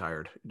super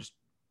tired. Just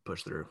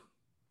push through.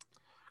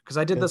 Because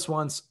I did this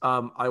once.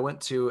 I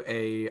went to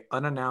a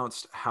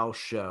unannounced house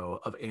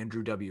show of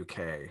Andrew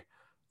WK.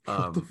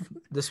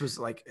 This was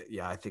like,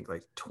 I think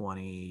like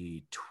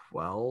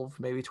 2012,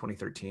 maybe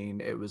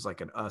 2013. It was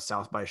like a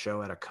South by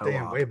show at a co-op.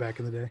 Damn, way back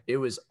in the day. It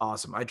was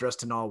awesome. I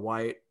dressed in all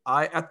white.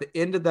 At the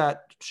end of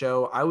that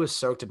show, I was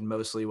soaked in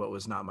mostly what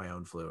was not my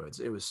own fluids.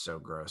 It was so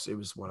gross. It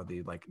was one of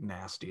the like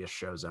nastiest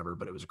shows ever,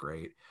 but it was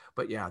great.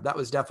 But yeah, that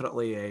was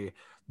definitely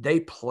they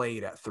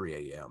played at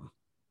 3 a.m.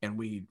 and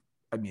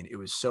it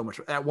was so much.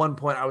 At one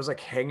point, I was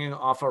like hanging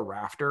off a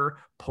rafter,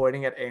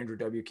 pointing at Andrew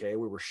WK.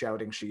 We were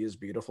shouting, "She is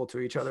beautiful" to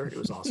each other. It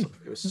was awesome.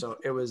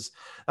 That was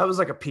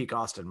like a peak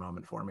Austin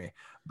moment for me.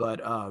 But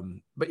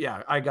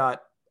yeah, I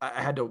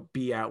had to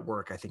be at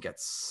work, I think at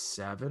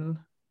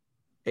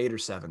 8 or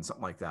 7,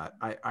 something like that.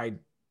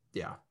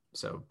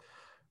 So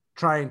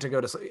trying to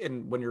go to sleep,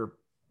 and when you're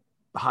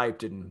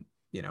hyped and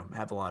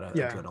have a lot of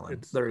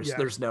adrenaline,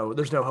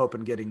 there's no hope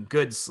in getting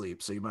good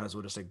sleep. So you might as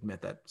well just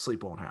admit that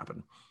sleep won't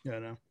happen. Yeah,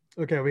 no.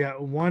 Okay, we got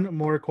one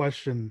more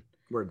question.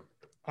 Word.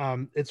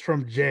 It's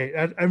from Jay.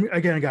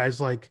 Again,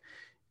 guys, like,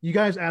 you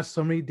guys ask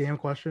so many damn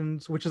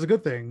questions, which is a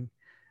good thing.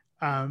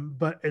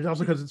 But it's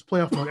also because it's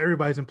playoff mode.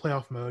 Everybody's in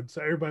playoff mode,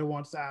 so everybody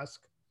wants to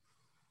ask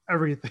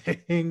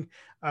everything.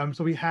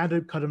 So we had to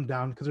cut them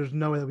down because there's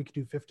no way that we could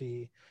do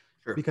 50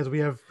 because we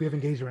have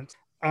engagements.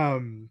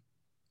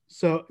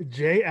 So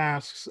Jay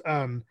asks,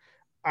 I'm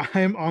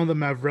on the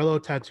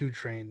Mavrello tattoo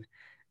train.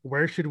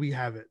 Where should we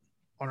have it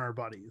on our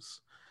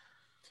bodies?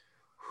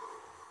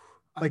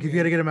 Like, if you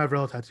had to get a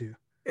Mavrello tattoo,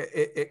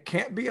 it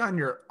can't be on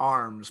your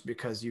arms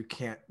because you'd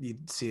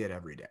see it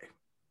every day.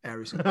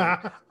 every single day.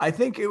 I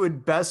think it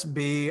would best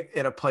be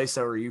in a place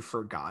where you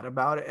forgot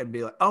about it and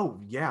be like, oh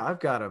yeah, I've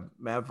got a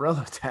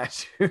Mavrello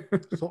tattoo.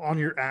 So on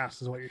your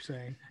ass is what you're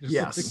saying. Just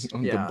yes.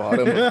 On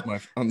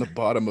the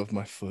bottom of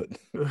my foot.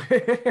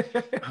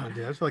 Oh,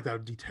 dude, I feel like that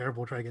would be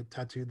terrible trying to get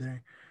tattooed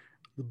there.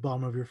 The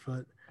bottom of your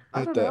foot.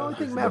 I don't know. I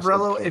think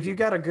Mavrello, if you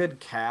got a good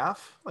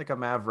calf, like a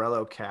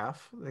Mavrello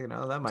calf, you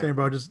know, that might. Same,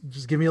 bro.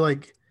 Just give me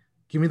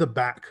the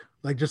back,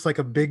 like just like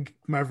a big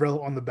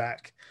Mavrello on the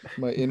back.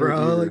 My inner ear.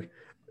 Like,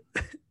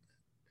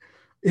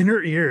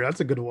 inner ear. That's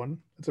a good one.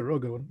 That's a real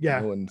good one.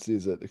 Yeah. No one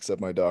sees it except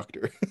my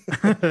doctor.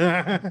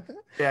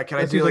 Yeah. Can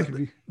I do like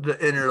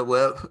the inner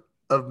lip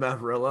of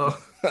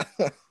Mavrello?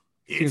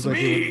 It's like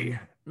me,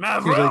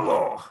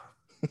 Mavrello.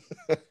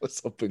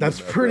 That's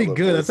pretty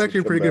good. That's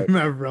actually pretty good,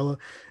 Mavrello.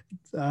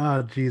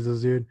 Ah,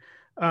 Jesus, dude.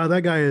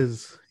 That guy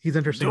he's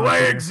interesting. Do I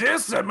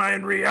exist? Am I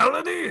in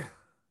reality?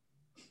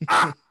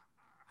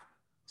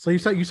 So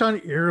you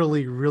sound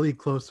eerily really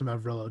close to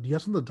Mavrello. Do you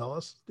have something to tell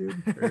us,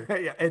 dude?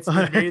 Yeah, it's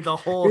me the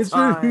whole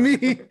time.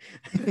 It's me.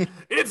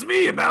 It's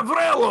me,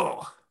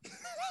 Mavrello.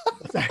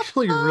 That's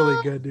actually really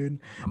good,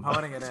 dude. I'm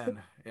honing it in.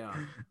 Yeah.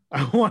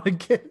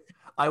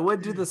 I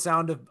would do the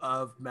sound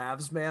of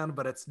Mavs Man,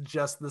 but it's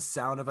just the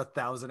sound of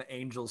 1,000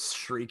 angels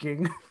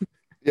shrieking.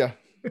 Yeah,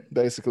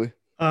 basically.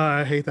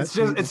 I hate that.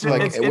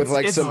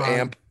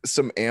 It's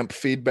some amp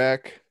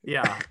feedback.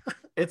 Yeah.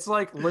 It's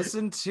like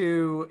listen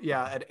to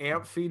an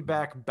amp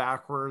feedback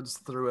backwards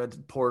through a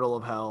portal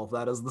of hell.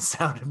 That is the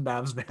sound of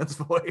Mavs Man's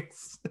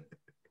voice.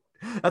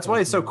 That's why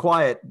he's so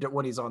quiet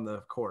when he's on the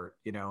court,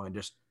 you know, and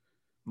just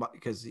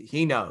because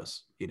he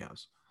knows.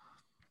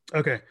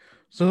 Okay,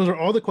 so those are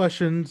all the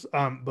questions.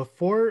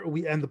 Before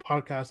we end the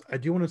podcast, I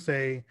do want to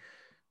say,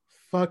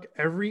 fuck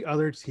every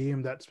other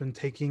team that's been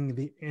taking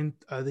the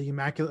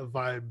Immaculate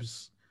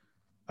Vibes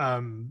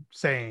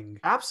saying.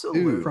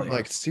 Absolutely. Dude,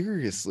 like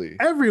seriously.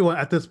 Everyone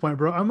at this point,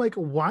 bro. I'm like,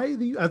 why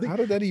do you I think how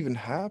did that even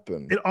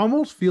happen? It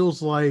almost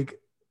feels like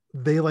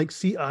they like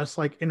see us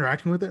like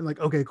interacting with it and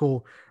like, okay,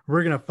 cool.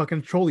 We're gonna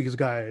fucking troll these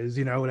guys,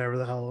 you know, whatever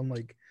the hell. I'm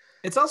like,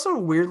 it's also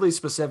weirdly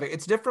specific.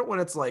 It's different when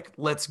it's like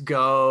 "let's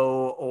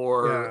go"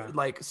 or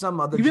like some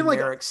other even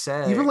generic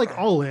say. Even like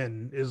 "all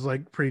in" is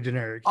like pretty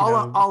generic.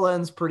 All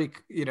in's pretty,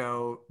 you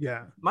know.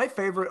 Yeah. My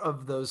favorite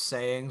of those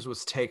sayings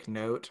was "take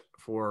note"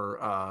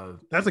 for.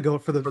 That's a go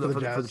for the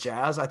Jazz. For the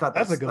Jazz, I thought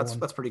that's a good one.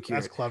 That's pretty cute.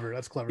 That's clever.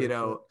 You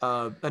know,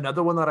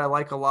 another one that I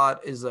like a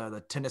lot is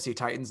the Tennessee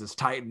Titans is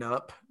 "tighten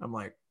up." I'm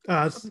like,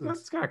 that's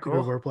kind of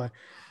cool wordplay.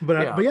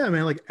 But yeah,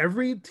 man, like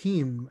every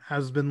team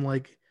has been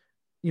like.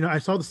 You know, I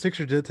saw the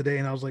Sixers did it today,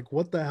 and I was like,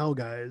 "What the hell,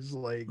 guys?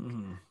 Like,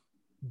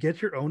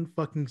 get your own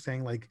fucking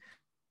saying." Like,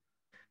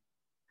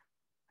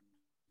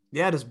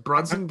 yeah, does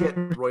Brunson get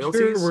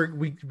royalties? Sure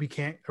we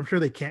can't. I'm sure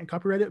they can't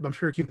copyright it, but I'm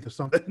sure keep it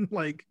something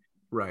like.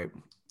 Right.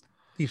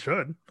 He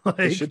should. Like,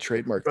 they should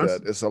trademark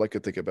that. Is all I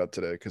could think about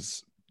today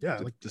because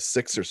the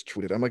Sixers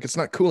tweeted. I'm like, it's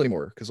not cool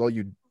anymore because all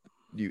you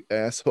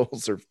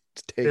assholes are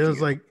taking. It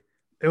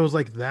was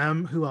like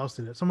them. Who else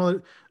did it? Some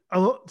other.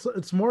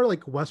 It's more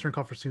like Western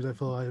Conference teams. I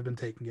feel like have been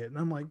taking it, and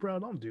I'm like, bro,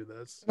 don't do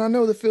this. And I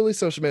know the Philly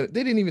social media.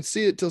 They didn't even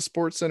see it till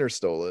Sports Center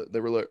stole it. They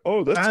were like,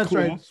 "Oh, that's cool."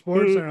 Right.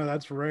 Sports Center.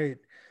 That's right.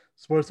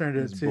 Sports Center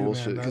did it too.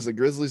 Bullshit. Because the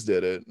Grizzlies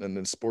did it, and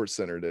then Sports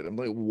Center did. I'm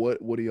like, what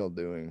are y'all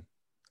doing?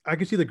 I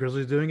could see the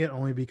Grizzlies doing it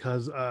only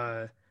because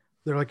they're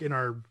like in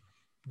our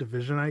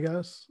division, I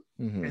guess,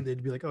 and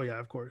they'd be like, "Oh yeah,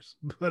 of course."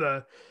 But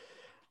I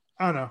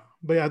don't know.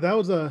 But yeah, that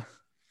was a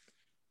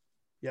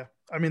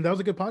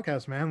good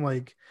podcast, man.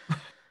 Like.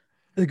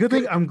 The good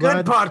thing, I'm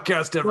glad. Good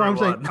podcast,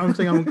 everyone. I'm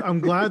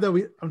glad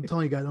that I'm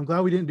telling you guys, I'm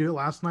glad we didn't do it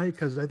last night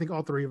because I think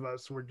all three of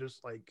us were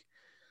just like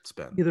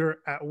either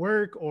at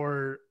work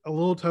or a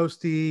little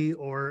toasty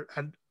or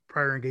had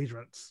prior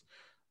engagements.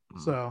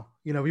 So,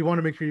 you know, we want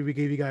to make sure we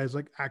gave you guys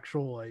like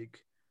actual,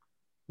 like,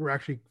 we're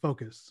actually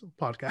focused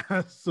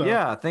podcast. So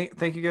yeah,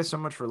 thank you guys so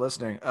much for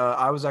listening.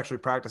 I was actually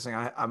practicing.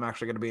 I'm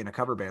actually going to be in a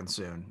cover band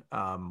soon.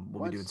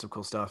 We'll be doing some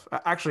cool stuff.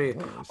 Actually,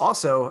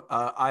 also,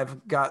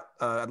 I've got.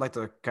 I'd like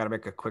to kind of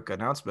make a quick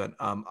announcement.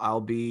 I'm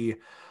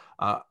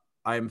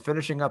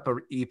finishing up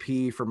an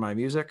EP for my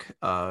music.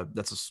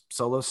 That's a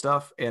solo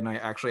stuff, and I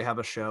actually have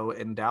a show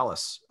in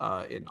Dallas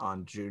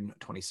on June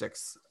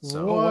 26th.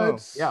 So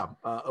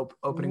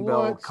opening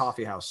bell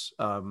coffee house.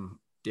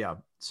 Yeah.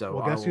 So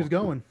well, guess who's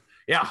going?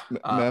 Yeah,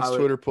 Mavs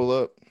Twitter pull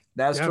up.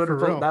 That's Twitter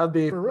pull. That would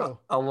be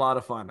a lot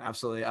of fun.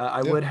 Absolutely,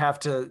 I would have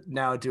to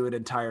now do an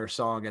entire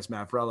song as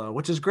Mavrello,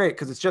 which is great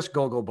because it's just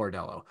Gogol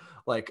Bordello.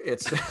 Like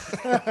it's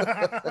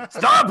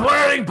stop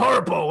wearing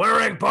purple,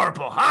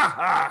 ha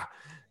ha.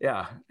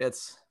 Yeah,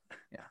 it's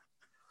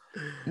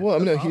Well, I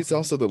mean, he's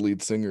also the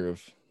lead singer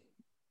of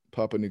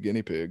Papa New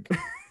Guinea Pig.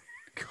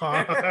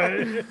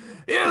 God,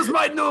 here's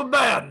my new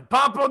band,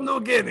 Papa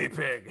New Guinea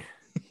Pig.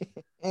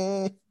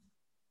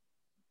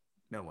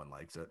 No one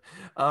likes it.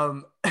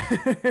 But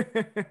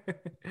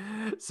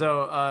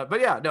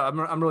yeah, no,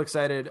 I'm really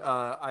excited.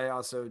 I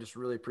also just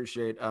really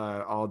appreciate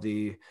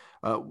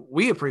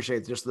we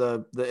appreciate just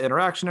the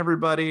interaction,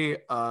 everybody.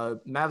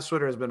 Mavs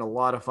Twitter has been a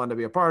lot of fun to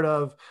be a part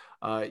of.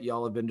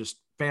 Y'all have been just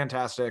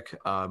fantastic.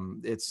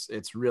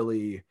 It's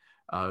really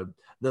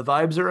the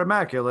vibes are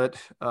immaculate,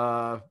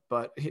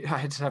 but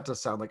I just have to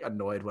sound like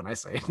annoyed when I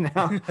say it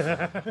now.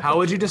 How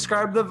would you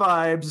describe the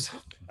vibes?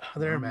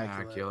 They're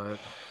immaculate.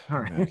 All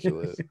right.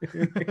 Immaculate.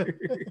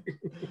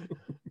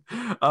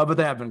 But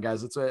they have been,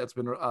 guys. It's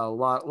been a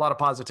lot of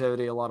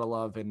positivity, a lot of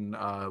love, and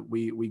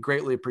we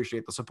greatly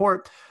appreciate the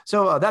support.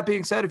 So that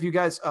being said, if you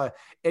guys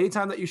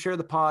anytime that you share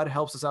the pod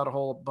helps us out a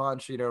whole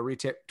bunch,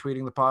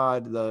 retweeting the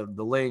pod,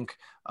 the link,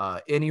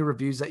 any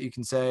reviews that you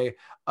can say,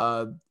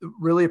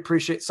 really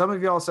appreciate. Some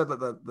of y'all said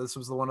that this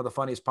was one of the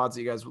funniest pods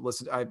that you guys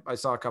listened. I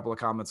saw a couple of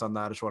comments on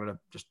that. I just wanted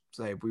to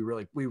say we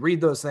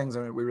read those things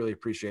and we really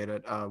appreciate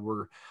it.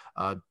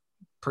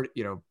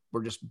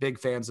 We're just big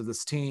fans of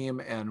this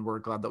team, and we're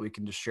glad that we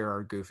can just share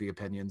our goofy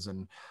opinions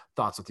and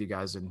thoughts with you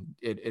guys, and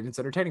it's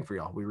entertaining for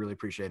y'all. We really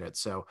appreciate it.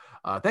 So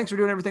thanks for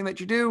doing everything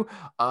that you do.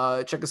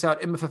 Check us out,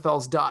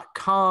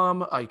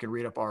 mffls.com. You can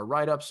read up our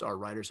write-ups. Our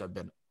writers have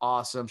been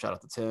awesome. Shout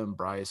out to Tim,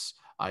 Bryce,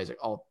 Isaac,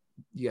 all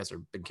you guys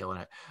have been killing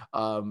it.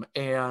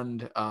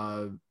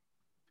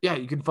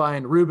 You can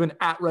find Ruben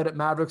at Reddit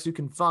Mavericks. You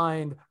can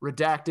find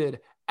Redacted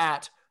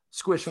at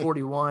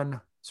Squish41.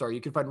 Sorry,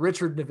 you can find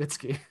Richard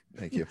Nowitzki.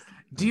 Thank you.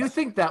 Do you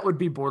think that would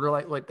be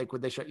borderline? Like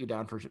would they shut you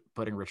down for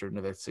putting Richard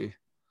Nowitzki?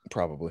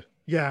 Probably.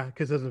 Yeah,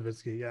 because it's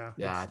Nowitzki. Yeah.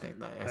 Yeah, I think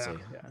that. I see.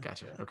 Yeah.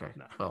 Gotcha. Okay.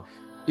 No. Well,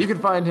 you can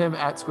find him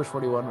at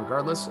Squish41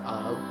 regardless.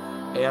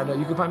 And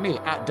you can find me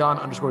at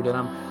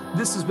Don_Denim.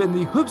 This has been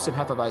the Hoops and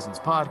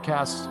Hefeweizens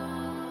podcast.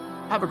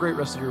 Have a great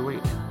rest of your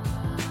week.